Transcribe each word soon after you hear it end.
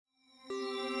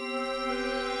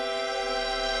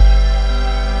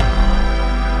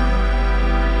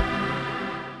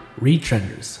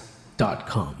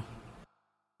retrenders.com.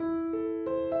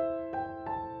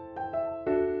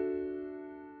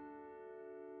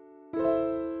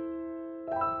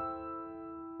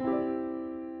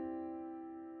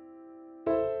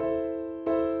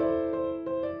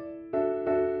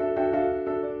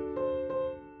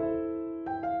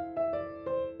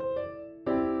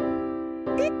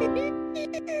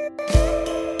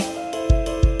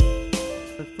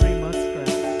 The three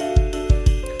muskrats.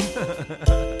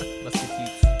 Musky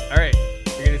teats. All right,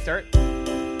 you're gonna start. I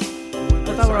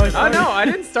thought we were always Oh no, starting. I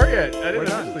didn't start yet. I We're didn't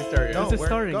done. officially start yet. No, This is we're-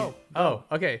 starting go. it. Oh,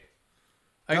 okay.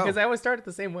 Go. Because I always start it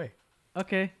the same way.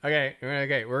 Okay. Okay.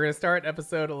 We're gonna start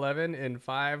episode 11 in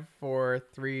 5, 4,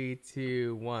 3,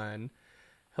 2, 1.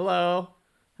 Hello.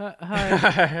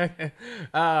 Hi.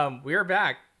 We are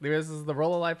back. This is the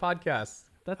Roll Alive podcast.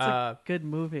 That's a good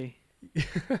movie. You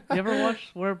ever watch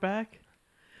We're Back?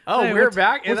 Oh, Hey, we're we're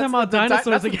back. we're and talking about that's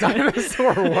dinosaurs the again.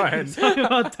 dinosaur one. Talking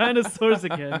about dinosaurs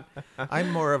again.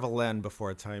 I'm more of a land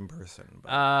before time person.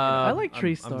 But, I like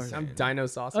tree I'm stars. saying. I'm dino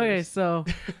saucers. Okay, so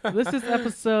this is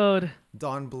episode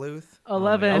Don Bluth.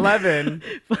 11. 11.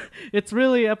 It's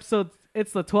really episode.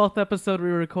 It's the 12th episode we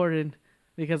recorded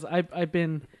because I've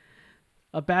been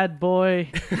a bad boy,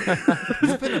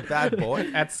 You've been a bad boy.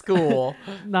 At school.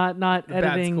 not bad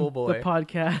editing the schoolboy.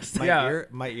 podcast.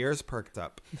 My ears perked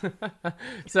up.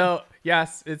 So,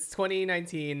 yes, it's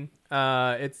 2019.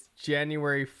 It's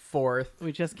January 4th.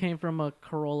 We just came from a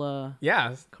Corolla Yeah.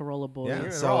 boy. Yeah.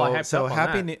 We're all hyped So up on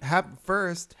happy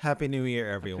that. Happy New Year,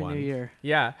 Happy everyone. New Year.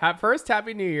 Yeah. First,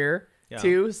 Happy New Year. Yeah.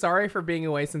 2, sorry for being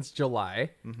away since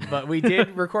July. But we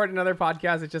did record another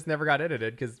podcast. It just never got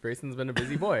edited because Grayson's been a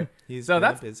busy boy. He's So been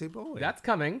that's a busy boy. That's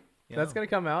coming. Yeah. That's going to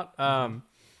come out.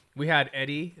 We had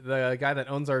Eddie, the guy that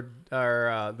owns the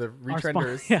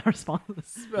Retrenders, Our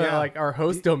sponsors. Yeah. like our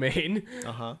host domain.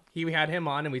 Uh-huh. We had him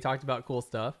on and we talked about cool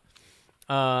stuff.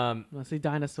 Let's see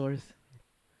dinosaurs.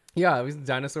 Yeah, it was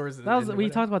dinosaurs. We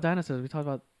talked about dinosaurs. We talked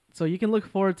about so you can look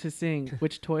forward to seeing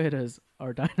which Toyotas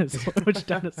are dinosaurs. Which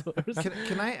dinosaurs?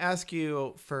 Can I ask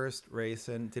you first,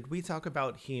 Rayson, did we talk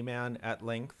about He-Man at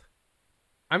length?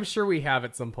 I'm sure we have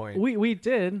at some point. We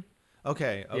did.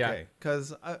 Okay. Yeah.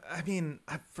 Because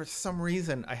for some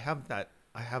reason I have that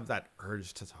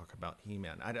urge to talk about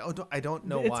He-Man. I don't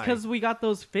know It's why. because we got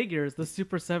those figures, the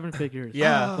Super 7 figures.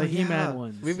 Yeah. the He-Man yeah.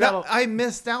 ones. We've That got I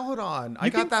missed out on. I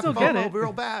You got can that still get FOMO it.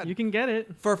 real bad You can get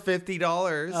it. for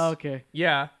 $50. Oh, okay.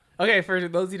 yeah. Okay, for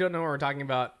those who don't know what we're talking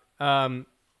about,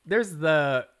 there's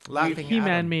the Laughing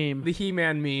He-Man Adam. meme. the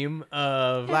He-Man meme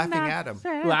of Laughing Adam.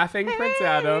 laughing Prince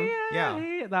Adam.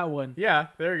 Yeah. That one. Yeah,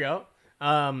 there you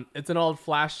go. It's an old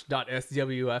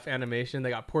Flash.swf animation that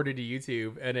got ported to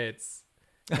YouTube, and it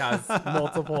has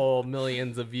multiple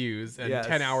millions of views and Yes.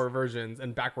 10-hour versions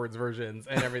and backwards versions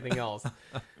and everything else.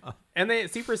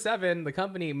 And Super 7, the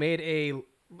company, made a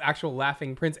actual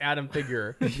laughing Prince Adam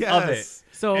figure of it. Yes.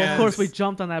 So of And course we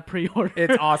jumped on that pre-order.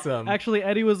 It's awesome. Actually,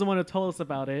 Eddie was the one who told us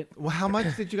about it. Well, how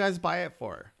much did you guys buy it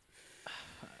for?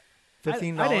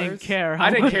 $15? I didn't care. how I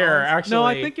didn't much- care, actually. No,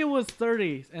 I think it was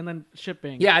 30 and then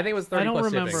shipping. Yeah, I think it was 30 I don't plus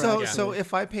remember. shipping. So yeah. so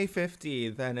if I pay 50,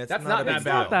 then it's That's not not a that big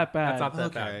bad. deal. Not that bad. That's not that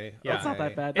Okay. bad. Yeah. It's not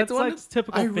that bad. It's That's one like of-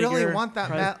 typical I really figure want that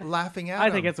price. laughing Adam. I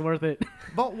think it's worth it.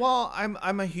 But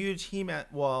I'm a huge He-Man.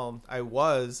 Well, I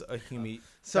was a He-Man.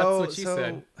 So That's what she so,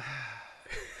 said.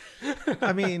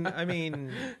 I mean, I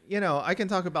can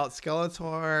talk about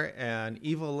Skeletor and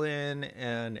Evelyn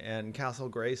and Castle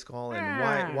Grayskull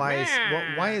and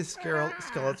why is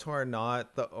Skeletor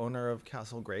not the owner of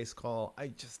Castle Grayskull?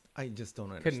 I just don't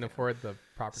understand. Couldn't afford the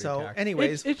property So, tax.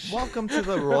 anyways, It's- welcome to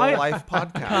the Roll I- Life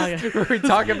podcast. Where we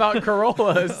talk about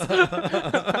Corollas.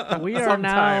 We are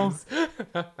Sometimes.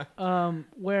 now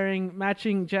wearing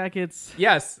matching jackets,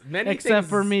 Yes, many except things,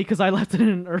 for me because I left it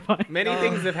in Irvine. Many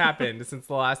things have happened since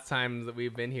the last time that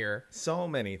we've been here. So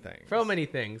many things. So many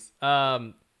things.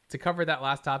 To cover that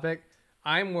last topic,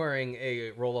 I'm wearing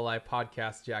a Roll Alive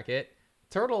podcast jacket.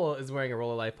 Turtle is wearing a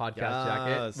Roll Alive podcast jacket,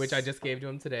 Yes. which I just gave to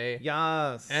him today.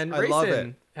 Yes, And I love it.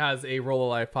 Rayson has a Roll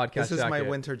Alive podcast This is jacket my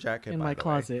winter jacket in by my the way.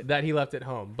 closet. that he left at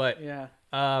home. But Yeah.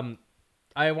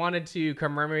 I wanted to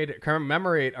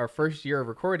commemorate our first year of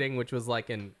recording, which was like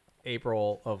in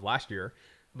April of last year,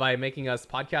 by making us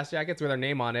podcast jackets with our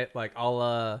name on it, like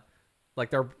all like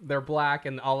they're black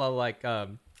and all like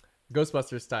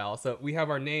Ghostbusters style. So we have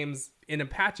our names in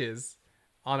patches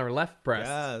on our left breast,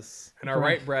 Yes. and our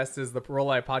right breast is the Roll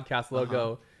Live podcast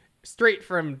logo, straight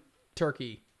from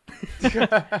Turkey.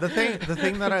 The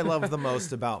thing that I love the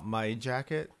most about my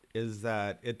jacket is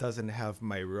that it doesn't have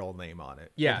my real name on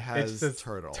it. Yeah, it has it's just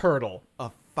Turtle. Turtle. I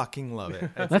fucking love it.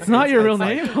 It's- That's not your real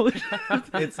it's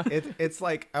like- name. it's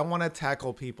like I want to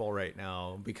tackle people right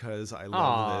now because I love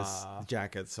Aw. this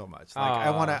jacket so much. Like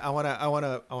I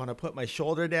want to put my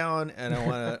shoulder down and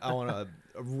I want to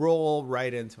roll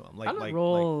right into them.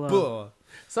 roll, buh.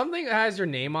 Something that has your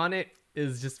name on it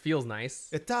is just feels nice.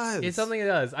 It does. It's something it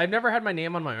does. I've never had my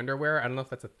name on my underwear. I don't know if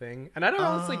that's a thing, and I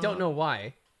honestly don't know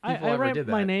why people I ever write did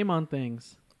that. my name on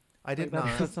things. I did Like,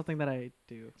 not. that's something that I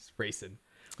do. It's racing.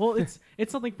 Well, it's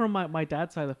something from my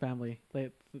dad's side of the family.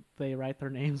 They write their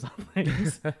names on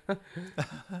things.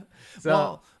 So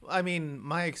Well, I mean,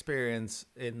 my experience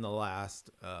in the last,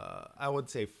 I would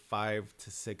say 5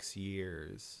 to 6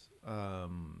 years,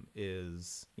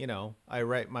 is, you know, I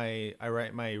write my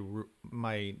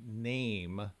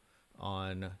name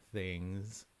on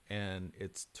things, and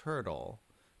it's Turtle.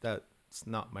 That's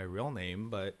not my real name,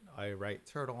 but I write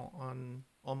Turtle on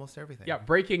almost everything. yeah,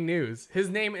 breaking news. His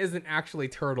name isn't actually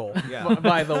Turtle. Yeah.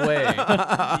 By the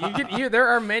way, there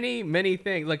are many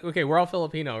things. Like, okay, we're all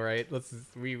Filipino, right?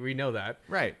 We know that.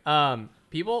 Right.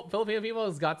 Filipino people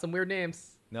has got some weird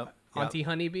names. Nope. Auntie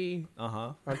Honeybee,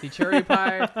 Uh-huh. Auntie Cherry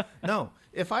Pie. No,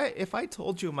 if I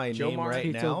told you my Joe name Mara. right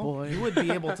Pizza now, boy. you would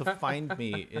be able to find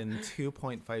me in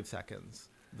 2.5 seconds.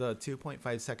 The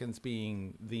 2.5 seconds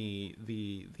being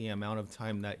the amount of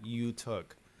time that you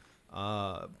took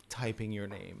typing your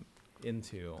name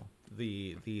into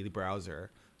the browser,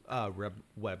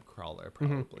 web crawler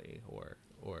probably, or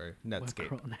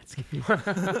Netscape. Netscape.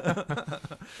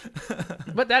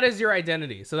 But that is your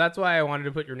identity, so that's why I wanted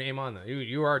to put your name on there.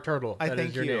 You are Turtle. I That thank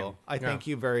is your you. name. I thank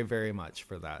you very, very much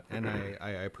for that, and I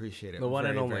appreciate it The one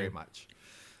very, and only. very much.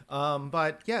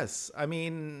 But yes, I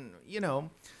mean, you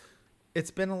know, it's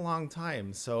been a long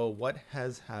time. So what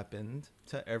has happened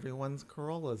to everyone's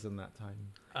Corollas in that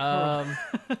time?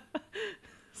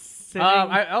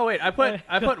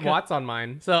 I put Watts on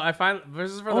mine. So I find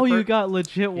this is for the Oh, you first, got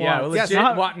legit yeah, Watts. legit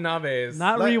not, Watanabes.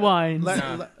 not Let-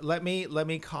 rewinds. Let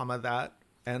me comma that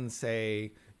and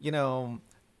say, you know,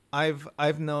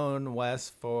 I've known Wes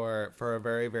for a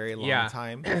very, very long Yeah.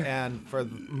 time, and for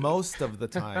most of the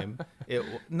time,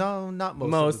 not most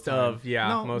Most of the time. of, yeah,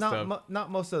 no, most not, of.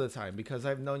 not most of the time, because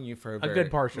I've known you for a very,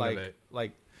 good portion of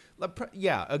like, it.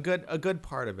 Yeah, a good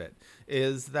part of it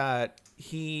is that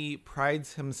he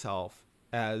prides himself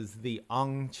as the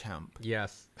Ong Champ,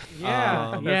 Yes.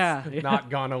 yeah, yeah. Not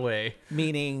gone away.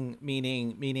 meaning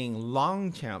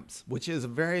long champs, which is a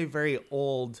very, very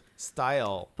old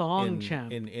style Thong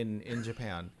champ. in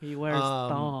Japan. He wears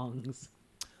thongs.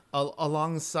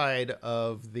 Alongside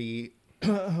of the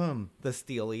the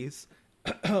Steelies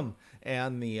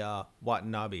and the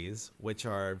Watanabes, which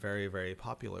are very, very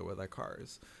popular with our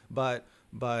cars. But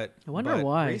I wonder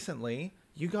why. recently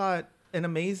you got an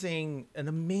amazing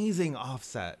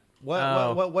offset.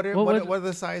 What What are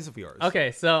the size of yours?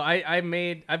 Okay, so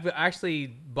I've actually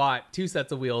bought 2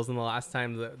 sets of wheels in the last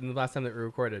time that we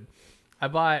recorded. I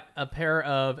bought a pair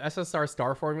of SSR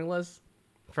Star Formulas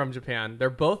from Japan. They're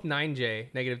both 9J,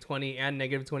 -20 and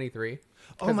 -23.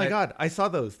 Oh my God, I saw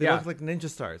those. They Yeah. look like ninja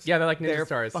stars. Yeah, they're like Ninja They're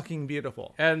Stars. fucking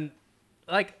beautiful. And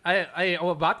like I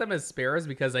bought them as spares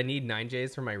because I need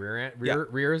 9Js for my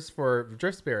rears for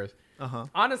drift spares. Uh-huh.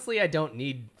 Honestly, I don't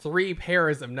need 3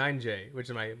 pairs of 9J, which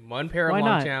is my 1 pair of Why not?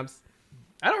 Longchamps.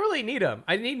 I don't really need them.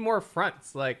 I need more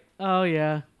fronts. Like, Oh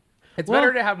yeah, it's Well-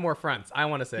 better to have more fronts, I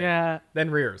want to say, yeah. than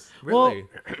rears. Really?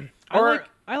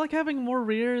 I like having more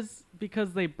rears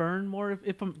because they burn more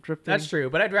if I'm drifting. That's true,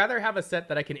 but I'd rather have a set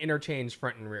that I can interchange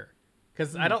front and rear.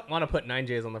 Because I don't want to put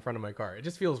 9Js on the front of my car. It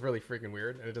just feels really freaking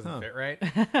weird and it doesn't fit right.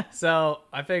 So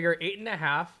I figure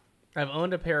 8.5. I've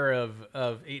owned a pair of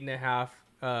 8.5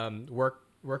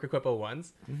 work equipo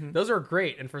ones. Those are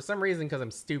great, and for some reason, because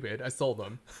I'm stupid, I sold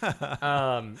them.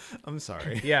 I'm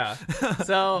sorry. Yeah.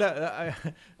 So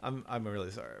I'm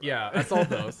really sorry. about yeah, I sold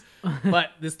those.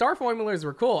 But the Star Formulas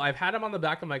were cool. I've had them on the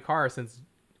back of my car since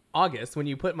August when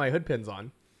you put my hood pins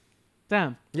on.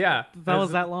 Damn, Yeah. that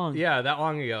was that long. Yeah, that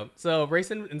long ago. So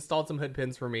Rayson installed some hood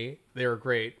pins for me. They were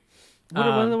great. What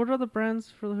are the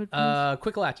brands for the hood pins?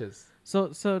 Quick latches.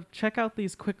 So check out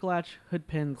these quick latch hood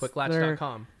pins.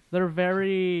 Quicklatch.com. They're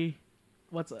very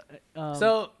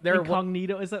So they're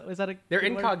incognito. Is that a they're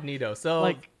good word? incognito. So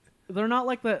Like they're not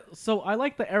like the. So I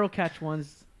like the Aero Catch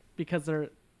ones because they're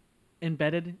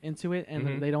embedded into it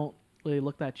and they don't really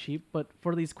look that cheap. But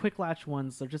for these quick latch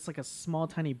ones, they're just like a small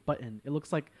tiny button. It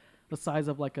looks like the size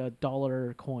of like a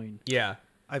 $1 coin. yeah,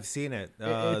 I've seen it.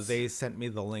 It's- They sent me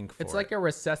the link for it's like a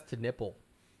recessed nipple.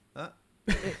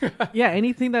 Yeah,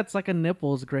 anything that's like a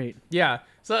nipple is great. Yeah,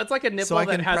 so it's like a nipple I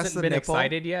that can press hasn't the been nipple?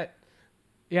 excited yet.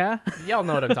 Yeah. Y'all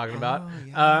know what I'm talking about.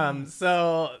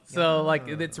 So like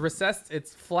it's recessed,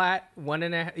 it's flat,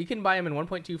 1.5. You can buy them in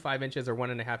 1.25 inches or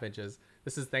 1.5 inches.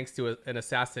 This is thanks to an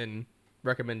Assassin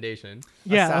recommendation.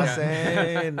 Yeah.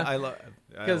 Assassin. I love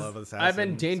Assassin. I've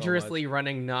been so dangerously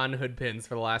running non-hood pins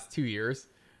for the last 2 years.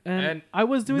 And I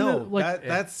was doing No, it like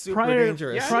that's super prior,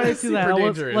 dangerous. Yeah, prior it's to that, super I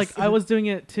was dangerous. like I was doing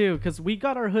it too because we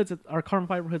got our carbon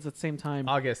fiber hoods at the same time.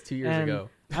 August 2 years and ago.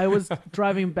 I was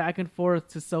driving back and forth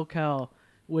to SoCal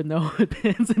with no hood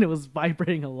pins, and it was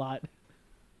vibrating a lot.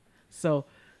 So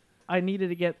I needed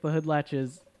to get the hood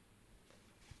latches.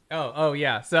 Oh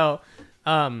yeah. So,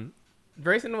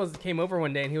 Grayson came over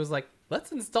one day and he was like,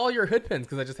 "Let's install your hood pins,"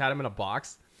 because I just had them in a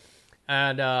box,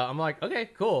 and I'm like, "Okay,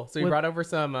 cool." So he brought over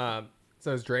some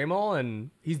Dremel, and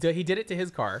he did it to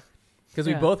his car because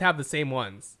we Yeah. both have the same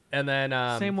ones, and then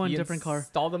Same one, he different car.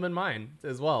 installed them in mine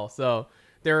as well. So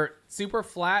they're super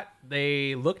flat.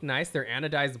 They look nice. They're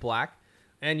anodized black,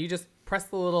 and you just press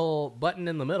the little button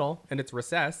in the middle, and it's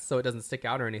recessed so it doesn't stick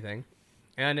out or anything,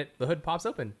 and the hood pops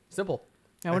open. Simple.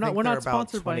 Yeah, I think we're they're not about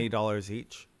sponsored by. $20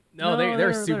 each. No,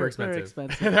 they're super expensive. They're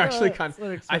expensive. They're actually kind They're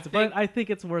of. expensive, but I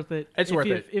think it's worth it. It's worth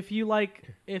it. If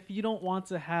you don't want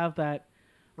to have that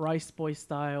Rice Boy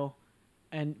style,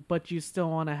 but you still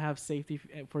want to have safety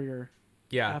for your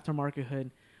Yeah. aftermarket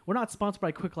hood. We're not sponsored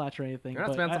by Quick Latch or anything. You're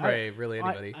not but sponsored by really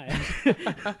anybody.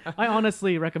 I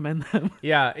honestly recommend them.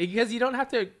 Yeah, because you don't have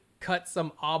to cut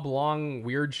some oblong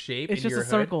weird shape. It's into just your a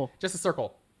hood. circle. Just a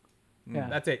circle. Yeah.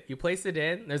 That's it. You place it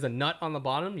in. There's a nut on the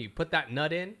bottom. You put that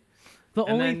nut in. The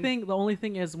And only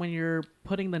thing is when you're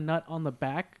putting the nut on the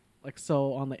back, like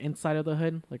so on the inside of the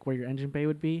hood, like where your engine bay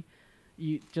would be,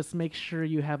 you just make sure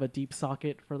you have a deep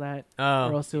socket for that,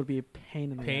 or else it would be a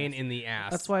pain in the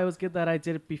ass. That's why it was good that I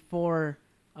did it before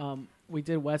we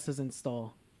did Wes's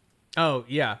install. Oh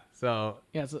yeah. So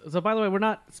Yeah. So by the way, we're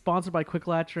not sponsored by Quick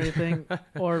Latch or anything,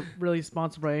 or really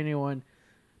sponsored by anyone,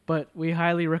 but we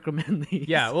highly recommend these.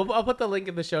 yeah, I'll put the link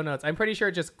in the show notes. I'm pretty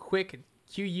sure just quick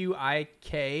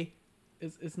QUIK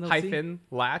It's no hyphen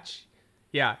latch.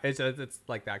 Yeah, it's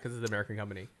like that because it's an American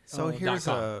company. So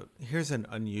 .com. here's an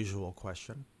unusual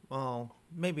question. Well,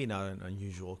 maybe not an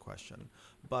unusual question,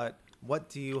 but what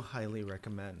do you highly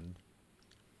recommend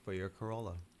for your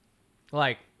Corolla?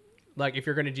 Like if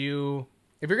you're gonna do,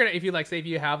 if you like, say if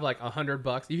you have like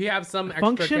 $100, if you have some extra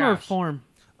function or cash, form.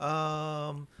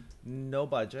 No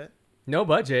budget. no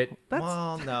budget.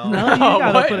 Well, no. No, you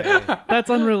gotta what? put it. That's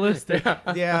unrealistic.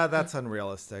 Yeah, that's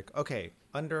unrealistic. Okay,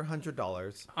 under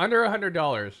 $100. Under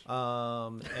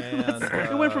 $100. And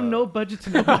It went from no budget to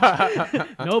no budget.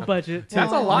 No budget. To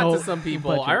That's a lot no to some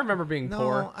people. budget. I remember being no,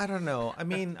 poor. I don't know. I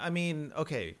mean,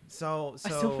 okay. So I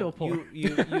still feel poor.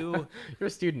 You You're a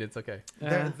student. It's okay.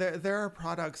 there are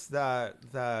products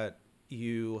that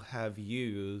you have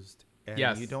used and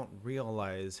Yes. you don't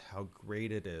realize how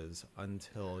great it is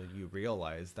until you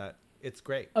realize that it's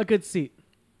great. A good seat.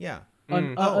 Yeah.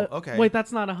 Oh, okay. Wait,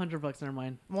 that's not $100. Never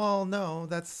mind. Well, no,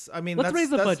 that's. I mean, Let's that's, raise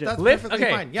the that's, budget. That's Lift. perfectly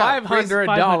Okay, fine. Yeah,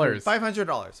 $500.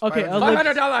 $500. Okay,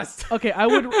 $500. Okay,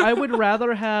 I would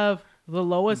rather have the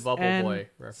lowest Bubble end Boy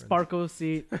reference. Sparko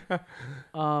seat,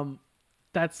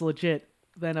 that's legit,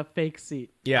 than a fake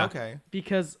seat. Yeah. Okay.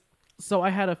 Because so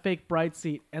I had a fake Bride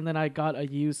seat, and then I got a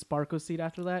used Sparko seat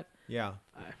after that. Yeah.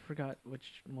 I forgot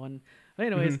which one. But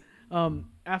anyways,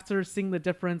 after seeing the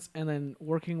difference and then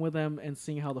working with them and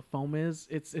seeing how the foam is,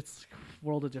 it's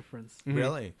world of difference.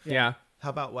 Really? Yeah. How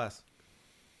about Wes?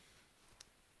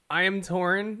 I am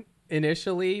torn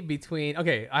initially between.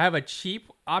 Okay, I have a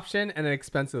cheap option and an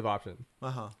expensive option.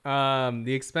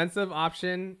 The expensive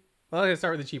option. Well, let's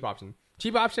start with the cheap option.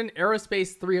 Cheap option,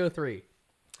 Aerospace 303. You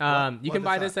what can is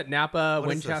buy that? this at Napa,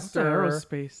 What is this? It's Winchester.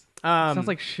 aerospace. Sounds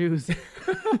like shoes.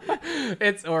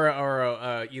 It's or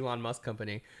a Elon Musk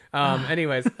company.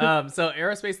 Anyways, so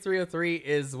Aerospace 303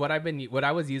 is what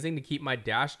I was using to keep my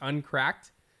dash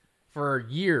uncracked for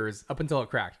years up until it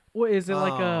cracked. What is it,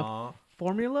 like Aw. a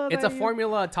formula? It's that a you-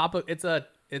 formula top of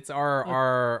it's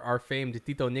our famed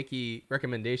Tito Nicky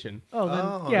recommendation. Oh, then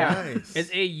Oh, yeah. nice.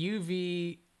 It's a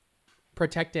UV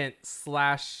protectant /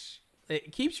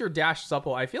 it keeps your dash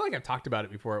supple. I feel like I've talked about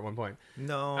it before at one point.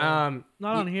 No.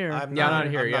 Not on here. I'm Yeah, not,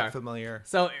 not here, I'm yeah. not familiar.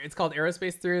 So it's called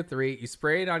Aerospace 303. You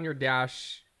spray it on your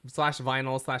dash /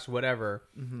 vinyl / whatever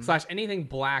 / anything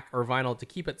black or vinyl to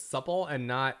keep it supple and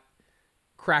not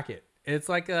crack it. It's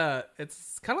like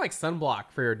it's kind of like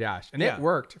sunblock for your dash, and Yeah. it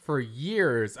worked for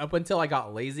years up until I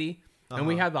got lazy, and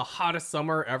we had the hottest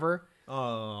summer ever,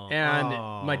 Oh. and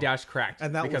oh. my dash cracked.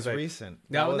 And that because was I- recent.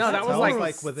 No, that was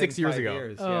like within 6 years 5 ago.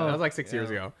 years. Oh. Yeah. That was like 6 years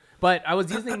ago. But I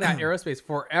was using that Aerospace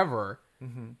forever,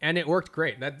 and it worked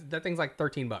great. That thing's like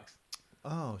 $13.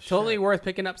 Oh, shit. Totally worth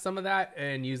picking up some of that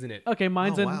and using it. Okay,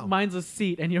 mine's Oh, wow. mine's a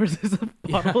seat and yours is a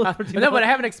bottle. Yeah. No, but I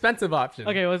have an expensive option.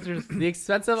 Okay, what's yours? The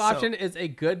expensive option is a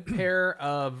good pair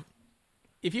of.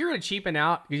 If you're gonna cheapen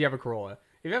out because you have a Corolla,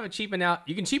 if you have a cheapen out,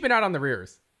 you can cheapen out on the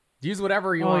rears. Use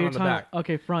whatever you want on the back.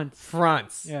 Okay, front.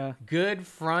 Fronts. Yeah. Good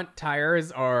front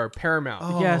tires are paramount.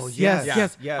 Oh, Yes, yes,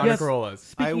 yes, yes. On the Corollas.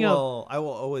 Speaking of, I will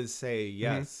always say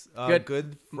yes. Good.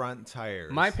 Good front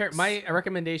tires. My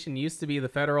recommendation used to be the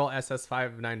Federal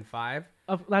SS595.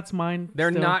 that's mine. They're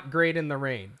still. not great in the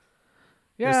rain.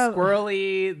 Yeah, They're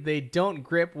squirrely. They don't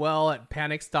grip well at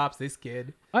panic stops. They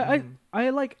skid. I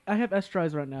have S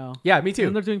drives right now. Yeah, me too.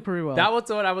 And they're doing pretty well. That was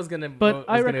what I was gonna. but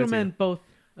I was gonna go to. recommend both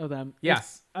of them.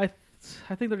 Yes. I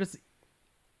think they're just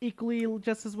equally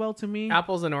just as well to me.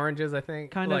 Apples and oranges. I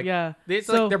think. Kind of, yeah. It's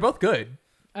So- like they're both good.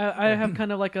 I have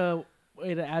kind of like a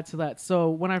way to add to that. So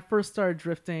when I first started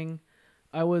drifting,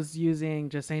 I was using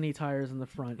just any tires in the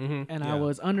front, and I Yeah.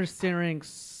 was understeering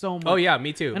so much. Oh yeah,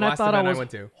 me too. And I Last thought I event was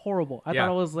went to. horrible. I Yeah.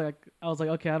 thought I was like,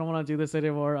 okay, I don't want to do this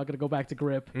anymore. I'm gonna go back to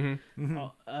grip,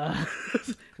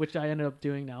 which I ended up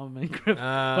doing now. I'm in grip,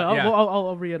 but yeah.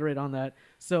 I'll reiterate on that.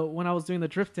 So when I was doing the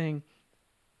drifting,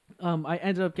 I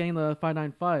ended up getting the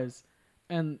 595s,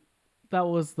 and that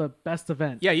was the best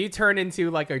event. Yeah, you turn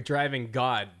into like a driving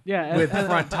god. Yeah, with and-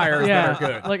 front tires yeah, that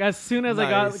are good. like as soon as I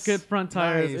got Nice. good front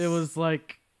tires, Nice. it was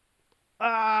like,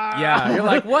 ah. Yeah, you're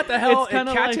like, what the hell? It's It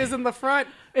kinda catches like- in the front.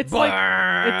 It's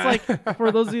like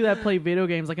for those of you that play video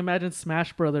games, like imagine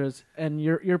Smash Brothers, and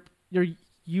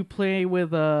you play with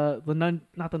the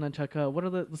not the nunchuck. What are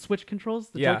the Switch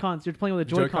controls? The Yeah. Joy-Cons. You're playing with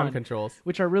the Joy-Con Joy-Con controls.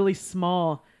 which are really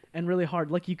small and really hard.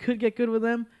 Like you could get good with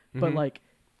them, but like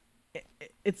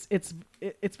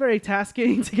it's very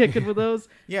tasking to get good with those.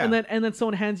 Yeah. And then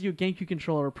someone hands you a GameCube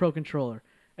controller or Pro controller,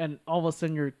 and all of a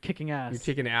sudden you're kicking ass. You're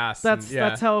kicking ass.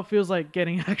 That's how it feels like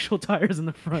getting actual tires in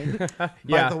the front.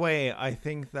 Yeah. By the way, I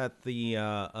think that the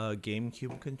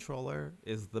GameCube controller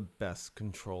is the best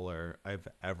controller I've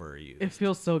ever used. It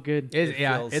feels so good. It-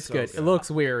 yeah, feels it's so good. It good. looks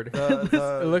weird.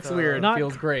 It looks weird. Not- It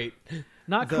feels great.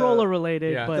 Not the- Corolla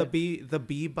related, yeah. but the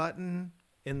B button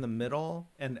in the middle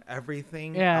and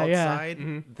everything Yeah, yeah.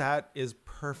 outside, that is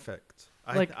perfect.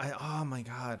 Like- Oh my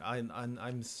god,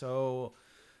 I'm so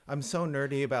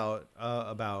nerdy about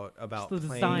the playing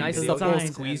design, Nice video little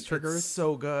games, squeeze and triggers. It's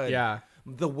so good. Yeah.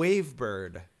 The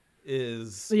Wavebird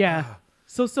is yeah. ah,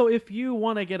 So if you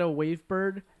want to get a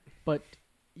Wavebird, but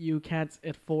you can't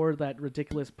afford that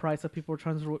ridiculous price that people are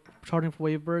charging for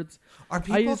Wavebirds. Are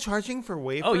people use- charging for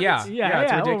Wavebirds? Oh yeah. Yeah,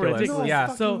 it's yeah, ridiculous. ridiculous. Yeah.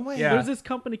 fucking So way. Yeah. there's this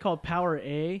company called Power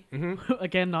A.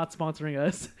 Again, not sponsoring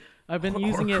us. I've been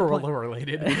using it. Corolla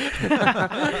related.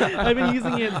 I've been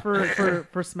using it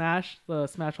for Smash, the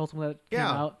Smash Ultimate that came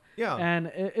Yeah, out. yeah. And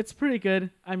it's pretty good.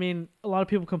 I mean, a lot of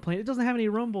people complain it doesn't have any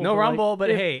rumble. No but, like, rumble, but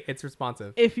if, hey, it's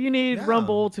responsive. if you need Yeah.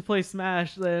 rumble to play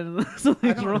Smash, then I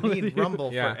something's wrong don't with need you.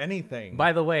 Rumble Yeah. for anything.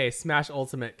 By the way, Smash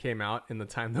Ultimate came out in the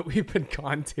time that we've been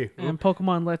gone to. And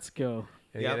Pokemon Let's Go.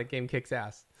 Yeah, Yep. that game kicks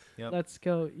ass. Yep. Let's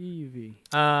go Eevee.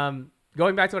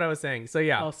 Going back to what I was saying. So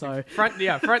yeah, Oh, sorry. front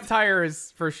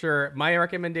tires for sure. My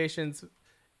recommendations: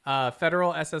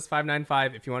 Federal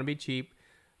SS595 if you want to be cheap,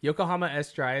 Yokohama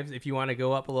S drives if you want to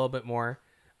go up a little bit more.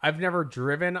 I've never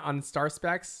driven on Star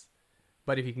Specs,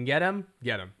 but if you can get them,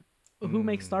 get them. Who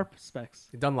makes Star Specs?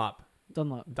 Dunlop.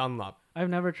 Dunlop. I've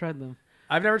never tried them.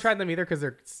 I've never tried them either because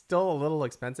they're still a little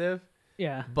expensive.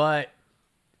 Yeah. But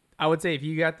I would say if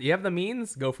you have the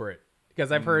means, go for it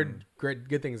because I've heard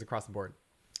good things across the board.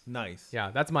 Nice.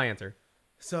 Yeah, that's my answer.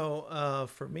 So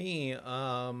for me,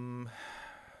 let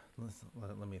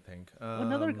me think.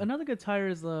 Another good tire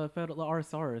is the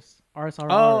RSRs. RSRs.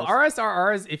 Oh,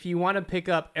 RSRRs, if you want to pick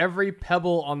up every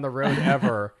pebble on the road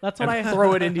ever That's what and I have.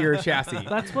 throw it into your chassis.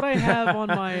 That's what I have on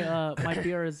my my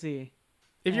BRZ.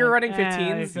 If you're running it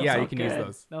 15s, feels yeah, so you can use good.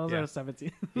 those. Those yeah. are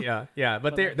 17. Yeah.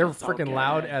 But they're feels so freaking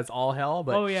loud good. as all hell,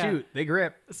 but Oh, yeah. shoot, they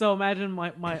grip. So imagine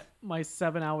my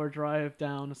 7-hour drive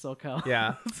down to SoCal.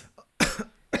 Yeah.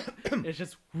 It's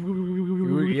just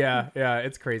yeah,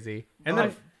 it's crazy. And Oh.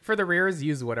 then for the rears,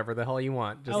 use whatever the hell you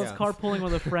want. I was Just carpooling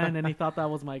with a friend and he thought that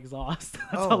was my exhaust.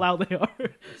 That's Oh. how loud they are.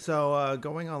 So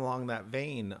going along that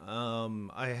vein,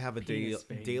 I have a Penis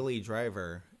vein. daily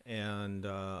driver, and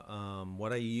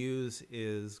what I use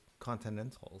is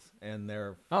Continentals, and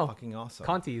they're Oh, fucking awesome.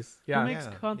 Contis. Who Yeah. makes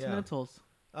Yeah, Continentals?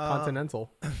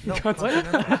 Continental. No,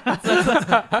 Continental.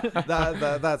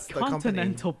 That's the company.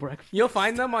 Continental breakfast. You'll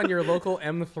find them on your local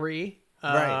M3 or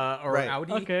right.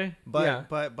 Audi. Okay. But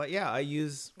Yeah. but yeah, I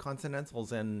use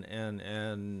Continentals, and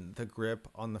the grip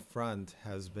on the front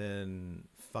has been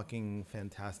fucking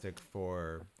fantastic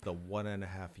for the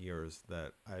 1.5 years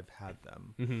that I've had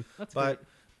them. Mm-hmm. That's great.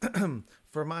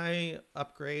 For my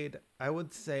upgrade, I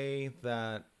would say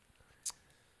that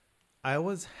I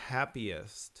was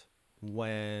happiest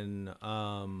when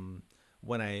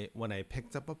I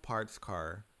picked up a parts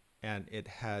car and it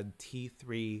had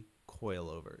T3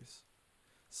 coilovers.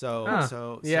 So Huh.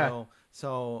 so Yeah. so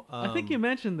so I think you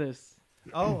mentioned this.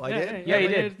 Oh, I did. Yeah, you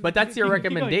did. But that's your Keep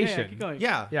going. recommendation. Keep going.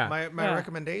 Yeah. Yeah. My Yeah.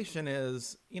 recommendation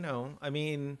is, I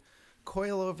mean,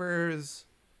 coilovers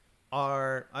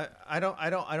are I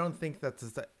don't think that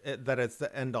it's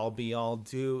the end all be all.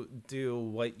 Do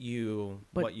what you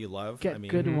But love. Get I mean,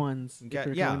 good ones. If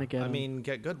you're yeah. going to get I 'em. mean,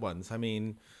 get good ones. I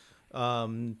mean,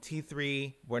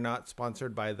 T3, we're not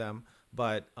sponsored by them,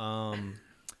 but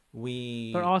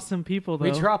we They're awesome people, though.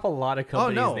 We drop a lot of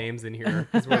companies' no. names in here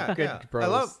because we're Yeah, good yeah.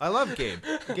 bros. I love Gabe.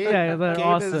 Gabe Yeah, they're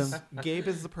awesome. Gabe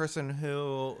is the person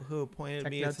who pointed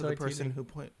me to the Technotoy person TV. who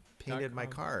painted my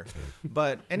 .com. car.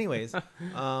 But anyways,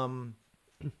 when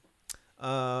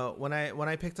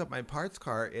I picked up my parts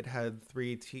car, it had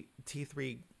three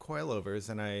T3 coilovers,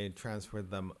 and I transferred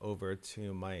them over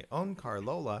to my own car,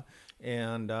 Lola,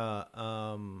 and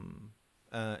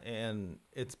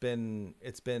it's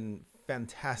been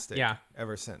fantastic. Yeah.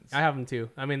 Ever since. I have them too.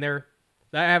 I mean, I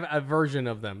have a version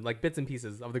of them, like bits and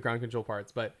pieces of the ground control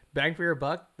parts, but bang for your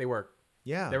buck, they work.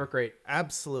 Yeah, They work great.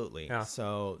 Absolutely. Yeah.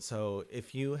 So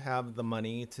if you have the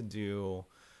money to do,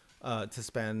 to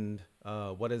spend,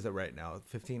 what is it right now?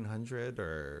 1,500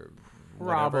 or whatever?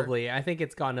 Probably. I think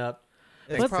it's gone up.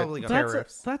 It's Thanks to probably gone that's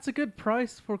tariffs. that's a good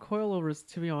price for coilovers,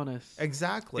 to be honest.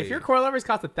 Exactly. If your coilovers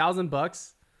cost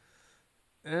 $1,000,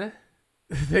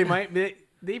 they might be,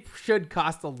 they should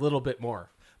cost a little bit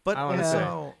more. but I wanna say.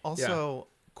 also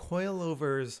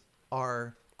coilovers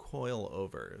are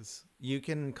coilovers. You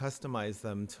can customize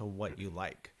them to what you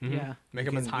like. Mhm. Yeah. Make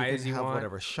You them as can- high you as can you have want.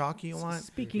 whatever shock you want.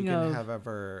 Speaking you can of- have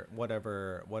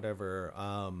whatever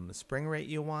spring rate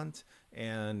you want,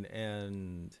 and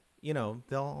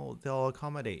they'll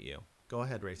accommodate you. Go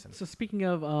ahead, Rayson. So speaking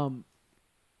of, I'm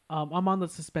on the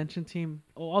suspension team.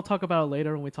 Oh, I'll talk about it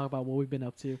later when we talk about what we've been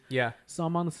up to. Yeah. So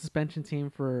I'm on the suspension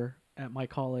team at my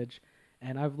college,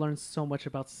 and I've learned so much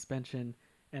about suspension,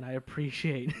 and I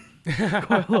appreciate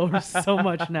coilovers so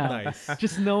much now. Nice.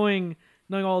 Just knowing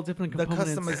all the different The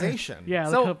components. customization. Yeah,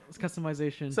 So-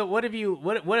 customization. So what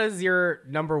what is your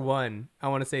number one, I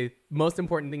want to say, most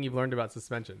important thing you've learned about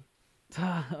suspension?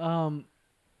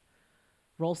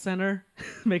 Roll center.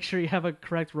 Make sure you have a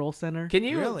correct roll center. Can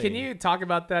you Really? talk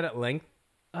about that at length?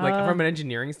 Like from an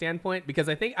engineering standpoint, because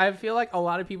I feel like a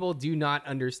lot of people do not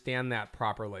understand that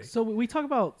properly. So we talk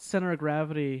about center of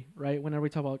gravity, right? Whenever we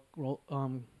talk about roll,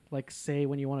 like say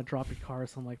when you want to drop your car or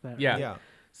something like that. Yeah. right? Yeah.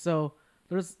 So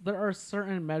there are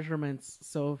certain measurements.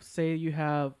 So say you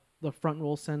have the front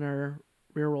roll center,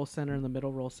 rear roll center, and the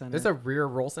middle roll center. There's a rear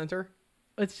roll center.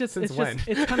 It's just Since it's when? just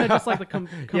it's kind of just like the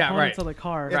components Yeah, right. of the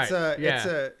car. Right.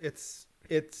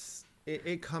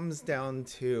 It comes down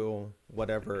to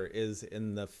whatever is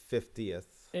in the 50th.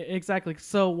 Exactly.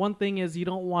 So one thing is you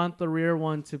don't want the rear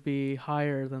one to be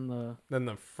higher than the Than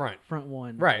the front. front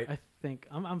one. Right. I think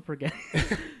I'm forgetting,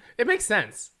 It makes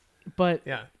sense. but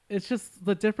Yeah. it's just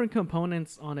the different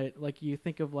components on it. Like you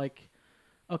think of like,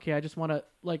 okay, I just want to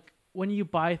like when you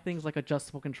buy things like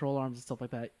adjustable control arms and stuff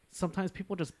like that. Sometimes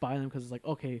people just buy them because it's like,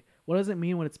 okay, what does it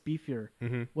mean when it's beefier?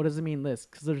 Mhm. What does it mean this?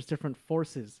 Because there's different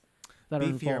forces that are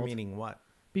Beefier involved. meaning what?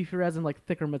 Beefier as in like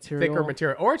thicker material. Thicker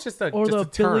material, or it's just a Or just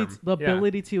the a ability, term. the Yeah.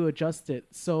 ability to adjust it.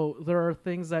 So there are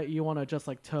things that you want to adjust,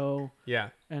 like toe Yeah.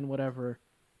 and whatever,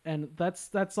 and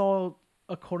that's all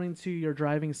according to your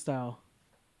driving style.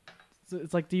 So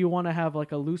it's like, do you want to have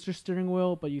like a looser steering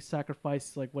wheel, but you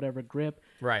sacrifice like whatever grip,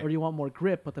 Right. or do you want more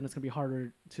grip, but then it's gonna be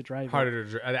harder to drive? it? Harder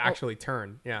to actually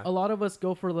turn. Yeah. A lot of us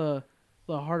go for the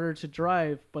harder to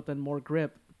drive, but then more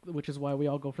grip, which is why we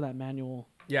all go for that manual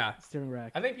Yeah. steering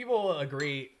rack. I think people will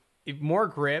agree. If more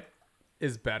grip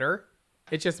is better,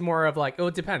 it's just more of like, oh,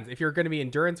 it depends. If you're going to be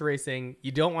endurance racing,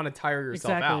 you don't want to tire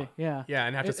yourself Exactly. out. Yeah. Yeah,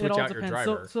 and have to It switch all out your depends.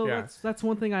 driver. So yeah. that's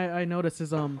one thing I noticed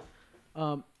is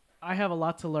I have a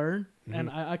lot to learn, and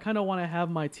Mm-hmm. I kind of want to have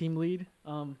my team lead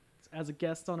as a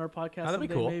guest on our podcast that'd be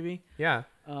someday, cool. maybe. Yeah.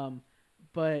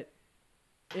 But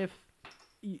if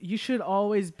you should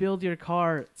always build your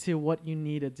car to what you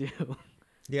need to do,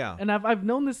 Yeah. and I've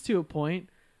known this to a point,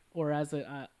 or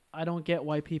I don't get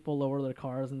why people lower their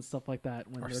cars and stuff like that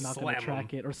when Or they're not going slam to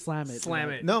track it or slam it. Slam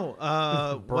right? it. No,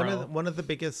 Bro. one of the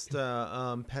biggest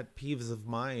pet peeves of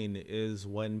mine is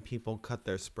when people cut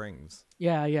their springs.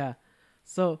 Yeah.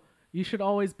 So you should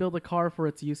always build a car for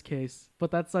its use case.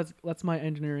 But that's my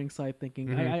engineering side thinking.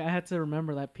 Mhm. I had to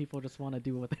remember that people just want to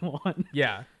do what they want.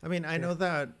 Yeah. I mean, I know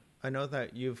that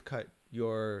you've cut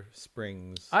your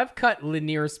springs? I've cut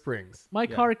linear springs. My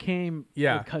car came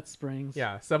Yeah. with cut springs.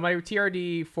 Yeah. So my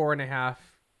TRD 4.5,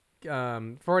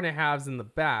 4.5s in the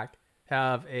back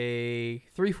have a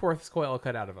 3/4 coil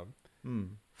cut out of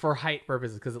them for height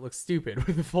purposes because it looks stupid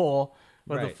with the full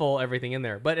everything in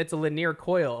there. But it's a linear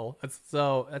coil,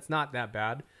 so it's not that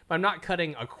bad. But I'm not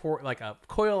cutting a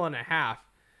coil and a half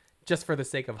just for the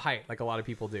sake of height, like a lot of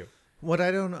people do. What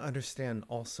I don't understand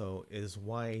also is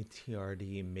why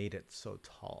TRD made it so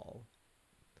tall.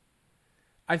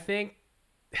 I think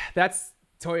that's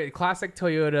classic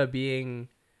Toyota being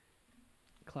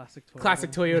Classic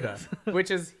Toyota, which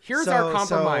is here's our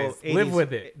compromise. Live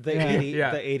with it. The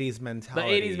 80s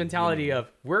mentality. The 80s mentality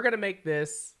of we're going to make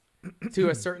this to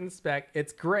a certain spec.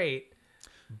 It's great,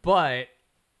 but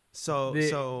so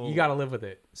you got to live with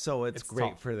it. So it's great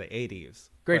tall. for the 80s.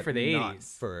 Great but for the not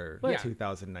 80s. For But-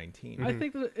 2019. I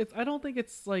think that I don't think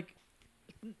it's like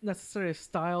necessarily a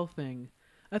style thing.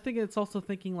 I think it's also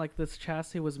thinking like this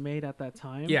chassis was made at that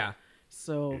time. Yeah.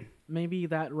 So maybe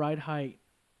that ride height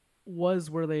was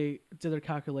where they did their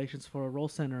calculations for a roll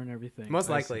center and everything. Most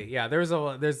likely. Yeah. There's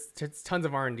tons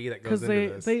of R&D that goes Because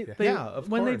into this. they Yeah, of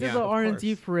when they course. did Yeah, the of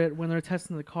R&D course. for it when they're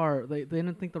testing the car, they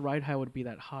didn't think the ride height would be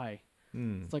that high.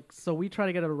 It's like so we try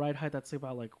to get a ride height that's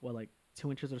about like 2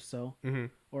 inches or so,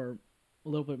 or a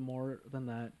little bit more than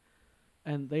that,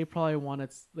 and they probably wanted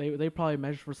they probably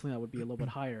measured for something that would be a little bit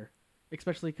higher,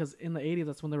 especially because in the 80s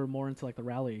that's when they were more into like the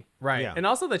rally. Right. Yeah. And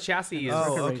also the chassis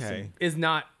Oh, racing. okay. is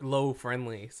not low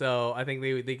friendly. So I think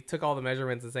they took all the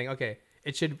measurements and saying, okay,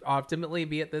 it should optimally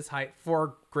be at this height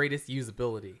for greatest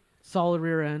usability. Solid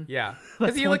rear end. Yeah.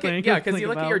 That's Because you one look at thing yeah, to because you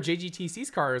think look at your about.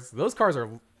 JGTC's cars, those cars are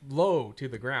low to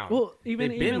the ground. Well, even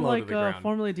They've been even low like to the ground.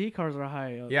 Formula D cars are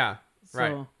high. Yeah.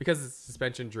 Right. So- Because it's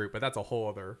suspension droop, but that's a whole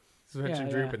other suspension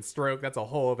Yeah, droop yeah. and stroke. That's a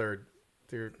whole other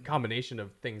combination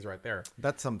of things right there.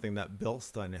 That's something that Bill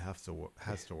Stun has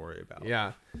to worry about.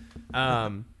 Yeah.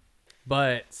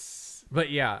 But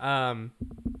yeah.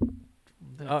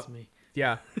 That's me.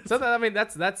 Yeah. So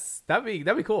that'd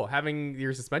be cool having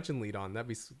your suspension lead on. That'd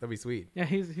be sweet. Yeah,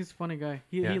 he's a funny guy.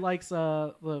 He Yeah. likes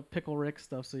the Pickle Rick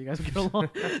stuff, so you guys get along.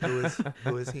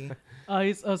 Who is he?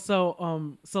 He's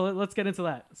so let's get into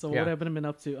that. So Yeah. what I've been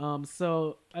up to.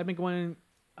 So I've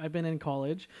been in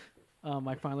college.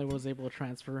 I finally was able to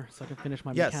transfer so I can finish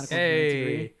my Yes. mechanical engineering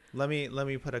degree. Let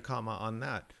me put a comma on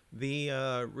that.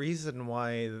 The reason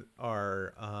why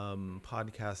our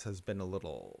podcast has been a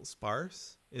little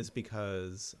sparse is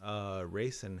because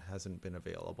Rayson hasn't been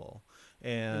available,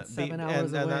 and It's 7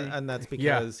 hours away. and that's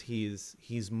because he's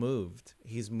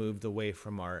moved away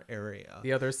from our area,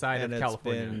 The other side and of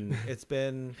California. It's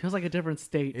been Feels like a different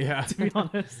state. Yeah. To be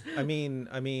honest. I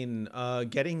mean,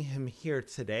 getting him here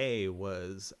today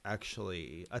was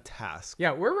actually a task.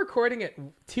 Yeah, we're recording at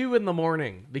 2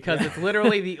 a.m. because it's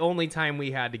literally the only time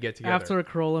we had to get together. After a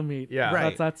Corolla meet. Yeah.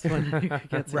 Right. That's when you could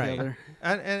get Right. together.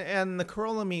 And the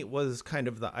Corolla meet was kind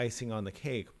of the icing on the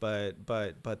cake, but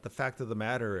the fact of the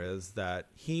matter is that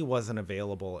he wasn't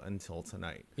available until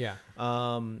tonight. Yeah.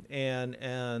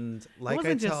 And like It wasn't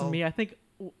I just tell me. I think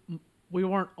we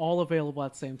weren't all available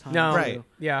at the same time. No. Right. too.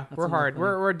 Yeah, That's we're another hard. thing.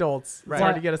 We're adults. Right. It's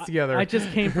hard to get us together. I just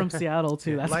came from Seattle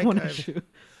too. That's Like one I've- issue.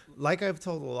 like I've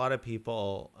told a lot of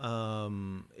people,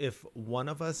 if one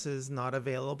of us is not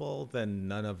available, then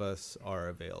none of us are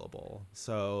available.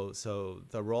 So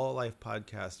the Roll Life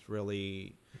podcast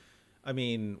really, I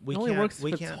mean, we It only can't, works we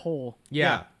if it's can't, whole.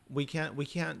 Yeah. we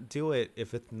can't do it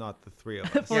if it's not the three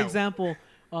of us. For example,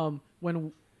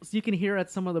 when so you can hear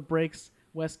at some of the breaks,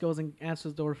 Wes goes and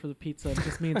answers the door for the pizza. It's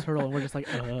just me and Turtle, and we're just like,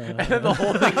 And then the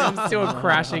whole thing comes to a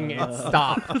crashing and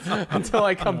stop until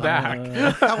I come back.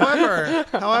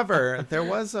 However, there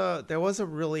was a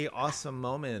really awesome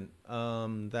moment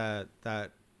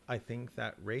that I think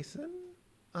that Rayson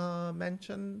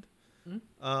mentioned.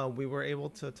 We were able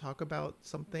to talk about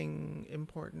something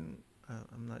important.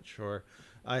 I'm not sure.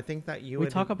 I think that you We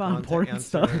had talk about gone to important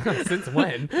answer- stuff. Since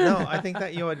when? No, I think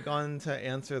that you had gone to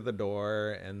answer the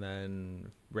door, and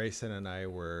then Rayson and I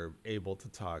were able to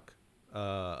talk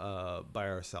by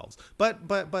ourselves. But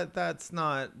that's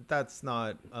not. that's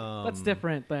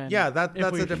different than that's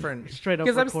if we a different. straight up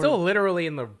Because I'm recorded. still literally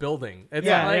in the building. It's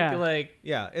Yeah, not yeah. like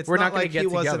Yeah, it's We're not, not gonna like get he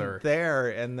together. wasn't there,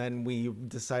 and then we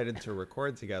decided to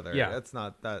record together. Yeah. That's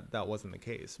not that wasn't the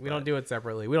case. we don't do it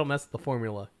separately. We don't mess with the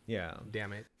formula. Yeah.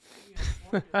 Damn it.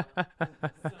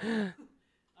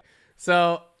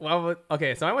 So,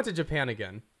 okay, so I went to Japan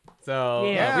again. So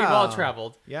Yeah. we've all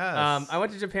traveled. Yes. I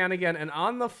went to Japan again, and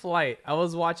on the flight, I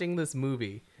was watching this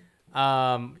movie.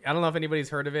 I don't know if anybody's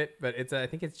heard of it, but I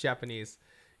think it's Japanese.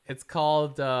 It's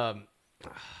called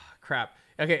crap.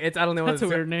 Okay, I don't know what That's a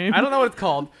weird name. I don't know what it's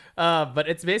called. But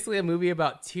it's basically a movie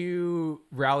about two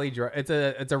rally it's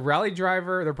a rally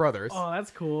driver. They're brothers. Oh,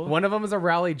 that's cool. One of them is a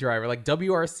rally driver, like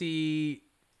WRC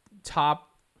top,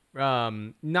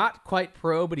 not quite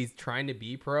pro, but he's trying to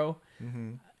be pro.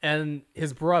 And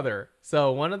his brother.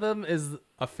 So one of them is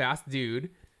a fast dude,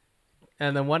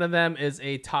 and then one of them is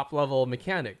a top level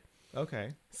mechanic.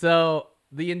 Okay. So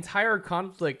the entire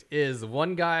conflict is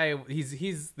one guy.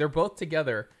 They're both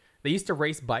together. They used to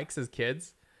race bikes as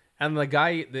kids, and the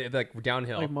guy like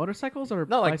downhill. Like motorcycles or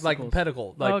No, bicycles? like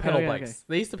pedal Okay. bikes.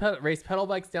 They used to race pedal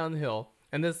bikes downhill,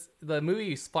 and the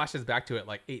movie flashes back to it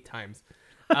like 8 times.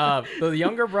 The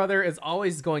younger brother is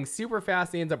always going super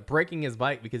fast. He ends up breaking his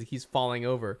bike because he keeps falling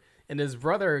over, and his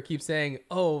brother keeps saying,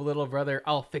 "Oh, little brother,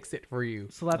 I'll fix it for you."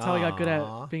 So that's how he got good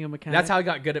Aw. at being a mechanic. That's how he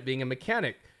got good at being a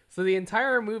mechanic. So the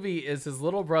entire movie is his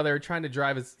little brother trying to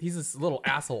drive he's this little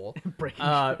asshole,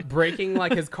 breaking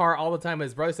like his car all the time.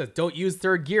 His brother says, "Don't use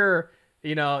third gear.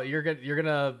 You know, you're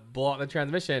gonna blow out the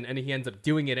transmission," and he ends up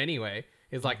doing it anyway.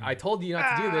 He's like, "I told you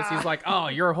not to do this." He's like, "Oh,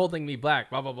 you're holding me back."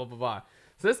 Blah blah blah blah blah.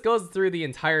 So this goes through the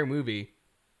entire movie,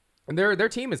 and their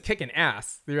team is kicking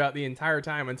ass throughout the entire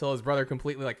time until his brother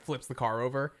completely like flips the car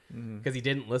over because he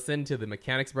didn't listen to the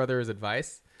mechanic's brother's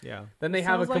advice. Yeah. Then they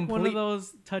have a Sounds like complete. one of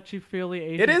those touchy-feely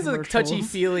Asian It is a commercials.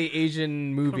 touchy-feely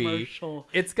Asian movie. Commercial.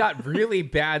 It's got really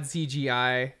bad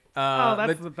CGI. Oh,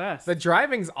 that's the best. The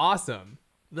driving's awesome.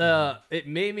 It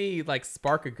made me like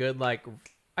spark a good like.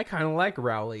 I kind of like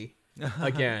Rowley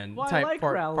again. Well, I type like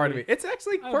part of Rowley. me. It's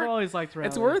actually I've always liked Rowley.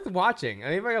 it's worth watching. I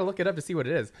mean, I gotta look it up to see what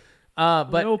it is. But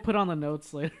But we'll put on the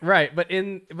notes later. right, but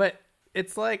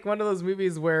it's like one of those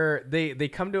movies where they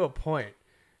come to a point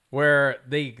where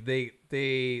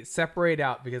they separate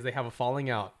out because they have a falling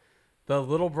out. The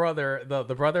little brother,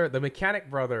 the mechanic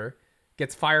brother,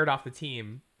 gets fired off the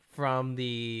team from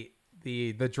the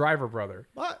driver brother.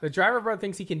 What? The driver brother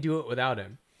thinks he can do it without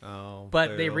him, Oh.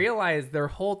 but they boo. realize their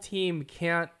whole team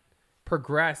can't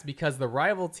progress because the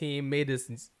rival team made this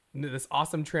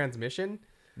awesome transmission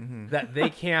that they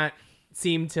can't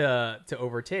seem to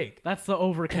overtake. That's the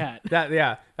overcat.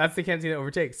 That's the can't seem to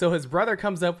overtake. So his brother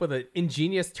comes up with an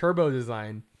ingenious turbo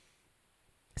design,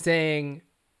 saying,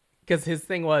 because his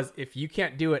thing was, if you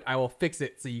can't do it, I will fix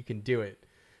it so you can do it.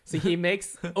 So he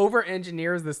over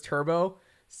engineers this turbo,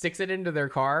 sticks it into their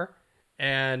car,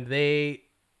 and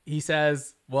he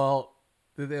says, well,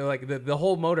 the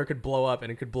whole motor could blow up,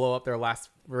 and it could blow up their last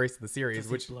race of the series.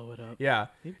 Does he blow it up? Yeah.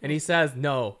 And he says,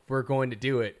 no, we're going to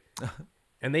do it.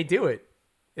 And they do it.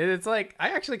 And it's like, I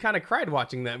actually kind of cried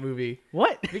watching that movie.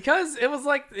 What? Because it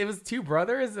was two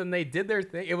brothers and they did their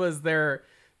thing. It was the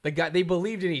guy, they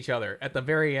believed in each other at the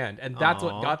very end. And that's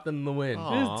what Aw. got them the win.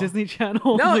 Aw. This is Disney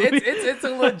Channel. No, movie. it's a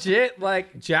legit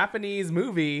like Japanese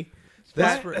movie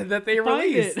that they Find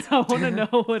released. it. I want to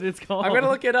know what it's called. I'm going to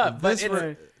look it up. But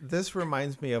This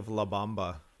reminds me of La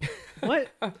Bamba. What?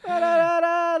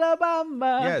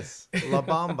 Da-da-da-da-da-bamba. Yes, La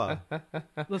Bamba.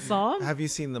 The song? Have you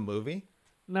seen the movie?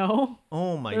 No.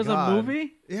 Oh my There's god. a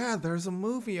movie? Yeah, there's a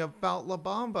movie about La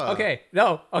Bamba. okay.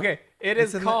 No. Okay.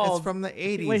 It's called it's from the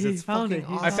 80s. Wait, he it's found fucking it.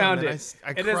 He awesome. I found and it.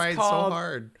 I It is cried so called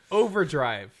hard.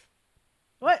 Overdrive.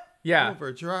 What? Yeah.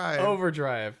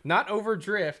 Overdrive. Not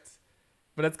Overdrift,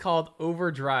 but it's called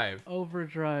Overdrive.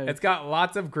 Overdrive. It's got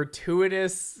lots of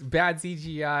gratuitous bad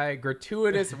CGI,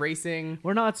 gratuitous racing.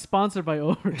 We're not sponsored by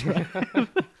Overdrive.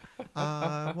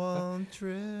 I won't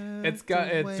drift It's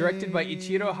directed by away.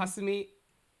 Ichiro Hasumi,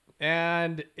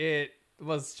 and it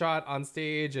was shot on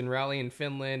stage and rally in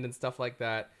Finland and stuff like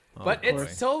that. But boy.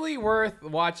 it's totally worth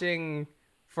watching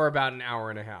for about an hour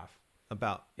and a half.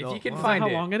 About If no, you can well, find How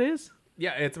it. long it is?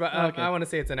 Yeah, it's about. Okay. I want to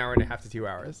say it's an hour and a half to 2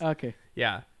 hours. Okay.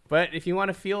 Yeah, but if you want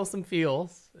to feel some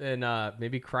feels and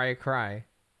maybe cry a cry,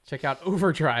 check out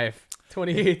Overdrive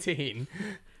 2018.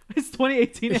 It's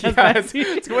 2018. It has Yeah, bad it's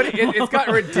CGI. it's got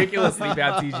ridiculously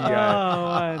bad CGI.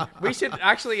 Oh, man. We should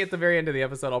actually, at the very end of the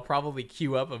episode, I'll probably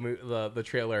queue up the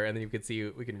trailer, and then you can see,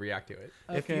 we can react to it.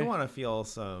 If Okay. you want to feel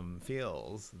some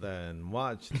feels, then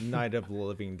watch Night of the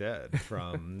Living Dead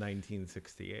from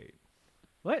 1968.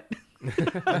 What?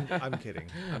 I'm kidding.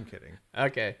 I'm kidding.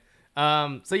 Okay.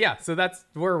 So that's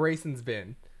where racing's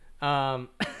been. That's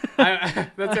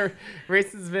where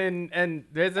racing's been, and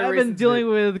there's a I've been dealing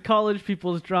with college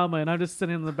people's drama, and I'm just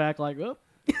sitting in the back like, oh.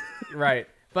 right.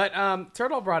 But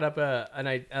Turtle brought up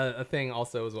a thing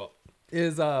also as well.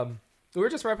 Is we were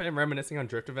just reminiscing on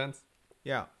drift events.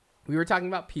 Yeah. We were talking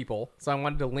about people, so I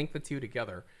wanted to link the two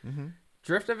together.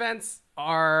 Drift events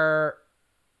are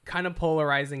kind of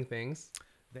polarizing things.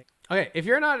 Okay, if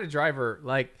you're not a driver,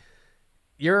 like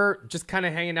you're just kind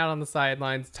of hanging out on the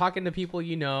sidelines, talking to people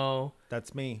you know,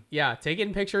 That's me. Yeah,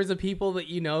 taking pictures of people that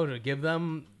you know to give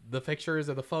them the pictures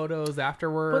or the photos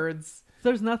afterwards.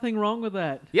 There's nothing wrong with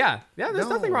that. Yeah, there's No,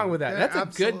 nothing wrong with that. there That's a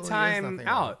absolutely good is time nothing wrong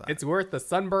out. with that. It's worth the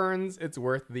sunburns. It's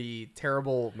worth the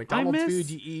terrible McDonald's miss- food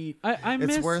you eat. I It's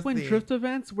miss worth when the- drift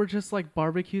events were just like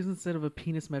barbecues instead of a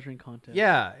penis measuring contest.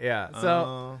 Yeah.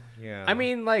 So, yeah. I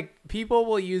mean, like, people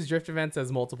will use drift events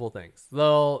as multiple things.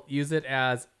 They'll use it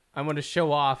as, I'm going to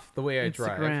show off the way I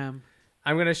drive. Instagram.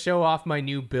 I'm going to show off my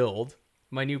new build,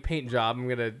 my new paint job. I'm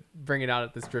going to bring it out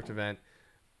at this drift event.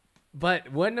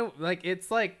 But when, like,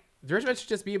 it's like, drift events should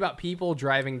just be about people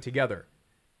driving together.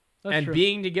 That's and true.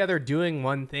 being together doing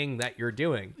one thing that you're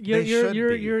doing. they should be.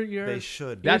 You're They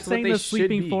should. That's what saying they the should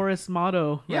sleeping be. forest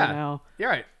motto Yeah. right now, You're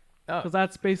right. Oh, because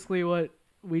that's basically what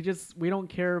we don't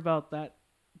care about that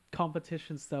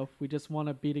competition stuff. We just want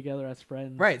to be together as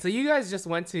friends. right. So you guys just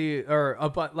went to,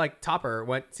 like Topper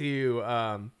went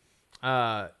to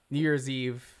New Year's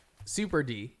Eve Super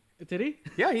D. Did he?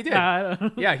 Yeah, he did. I don't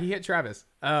know. Yeah, he hit Travis.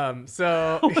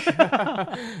 So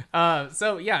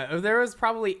yeah, there was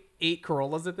probably 8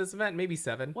 Corollas at this event, maybe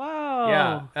 7.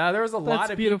 Wow. Yeah, there was a lot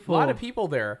That's of beautiful. lot of people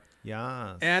there,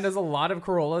 Yes. and there's a lot of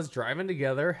Corollas driving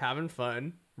together, having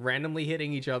fun, randomly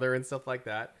hitting each other and stuff like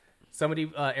that.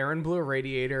 Somebody, Aaron blew a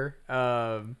radiator,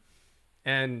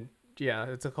 and yeah,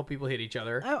 it's a couple people hit each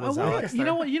other. I Was wonder, Alex you know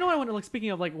there? what? You know what I wonder. Like, speaking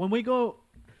of, like, when we going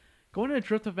to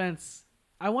drift events,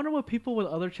 I wonder what people with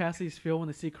other chassis feel when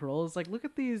they see Corollas. Like, look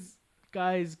at these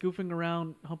guys goofing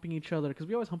around, humping each other, because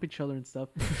we always hump each other and stuff,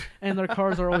 and their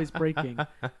cars are always breaking.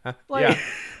 Like, Yeah,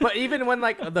 but even when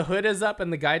like the hood is up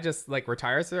and the guy just like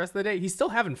retires for the rest of the day, he's still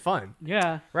having fun.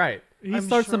 yeah. Right. He I'm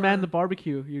starts to man sure- the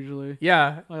barbecue usually.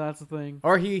 Yeah. Like, that's the thing.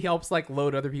 Or he helps like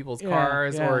load other people's Yeah,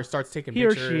 cars yeah. or starts taking He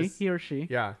or pictures. she.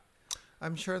 Yeah.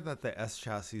 I'm sure that the S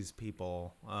chassis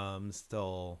people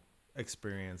still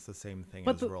experience the same thing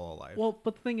But as the- Roll Life. Well,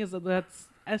 but the thing is that that's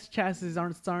S chassis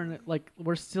aren't starting to, like,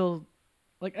 we're still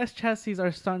like S chassis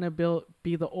are starting to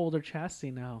be the older chassis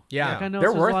now. Yeah. Like, I know They're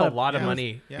there's worth a of- lot of yeah.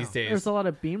 money Yeah. these days. There's a lot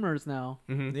of Beamers now.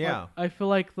 Mhm. yeah. I feel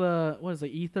like the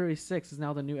E36 is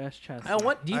now the new S chassis.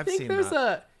 What do you I've think seen there's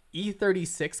that. a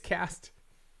E36 cast?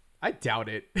 I doubt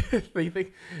it. You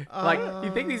think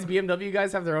you think these BMW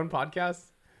guys have their own podcast?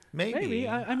 Maybe.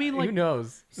 I mean, Who like,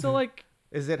 knows? so like,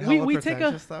 Is it we- hella we take a-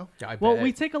 pretentious though? Yeah, I well, bet.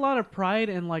 we take a lot of pride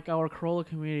in like our Corolla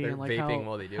community They're and like vaping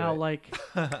while they do how it.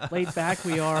 like laid back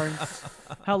we are, and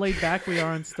how laid back we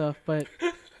are and stuff. But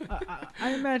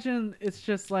I imagine it's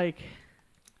just like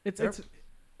it's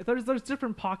there's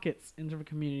different pockets in different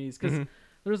communities because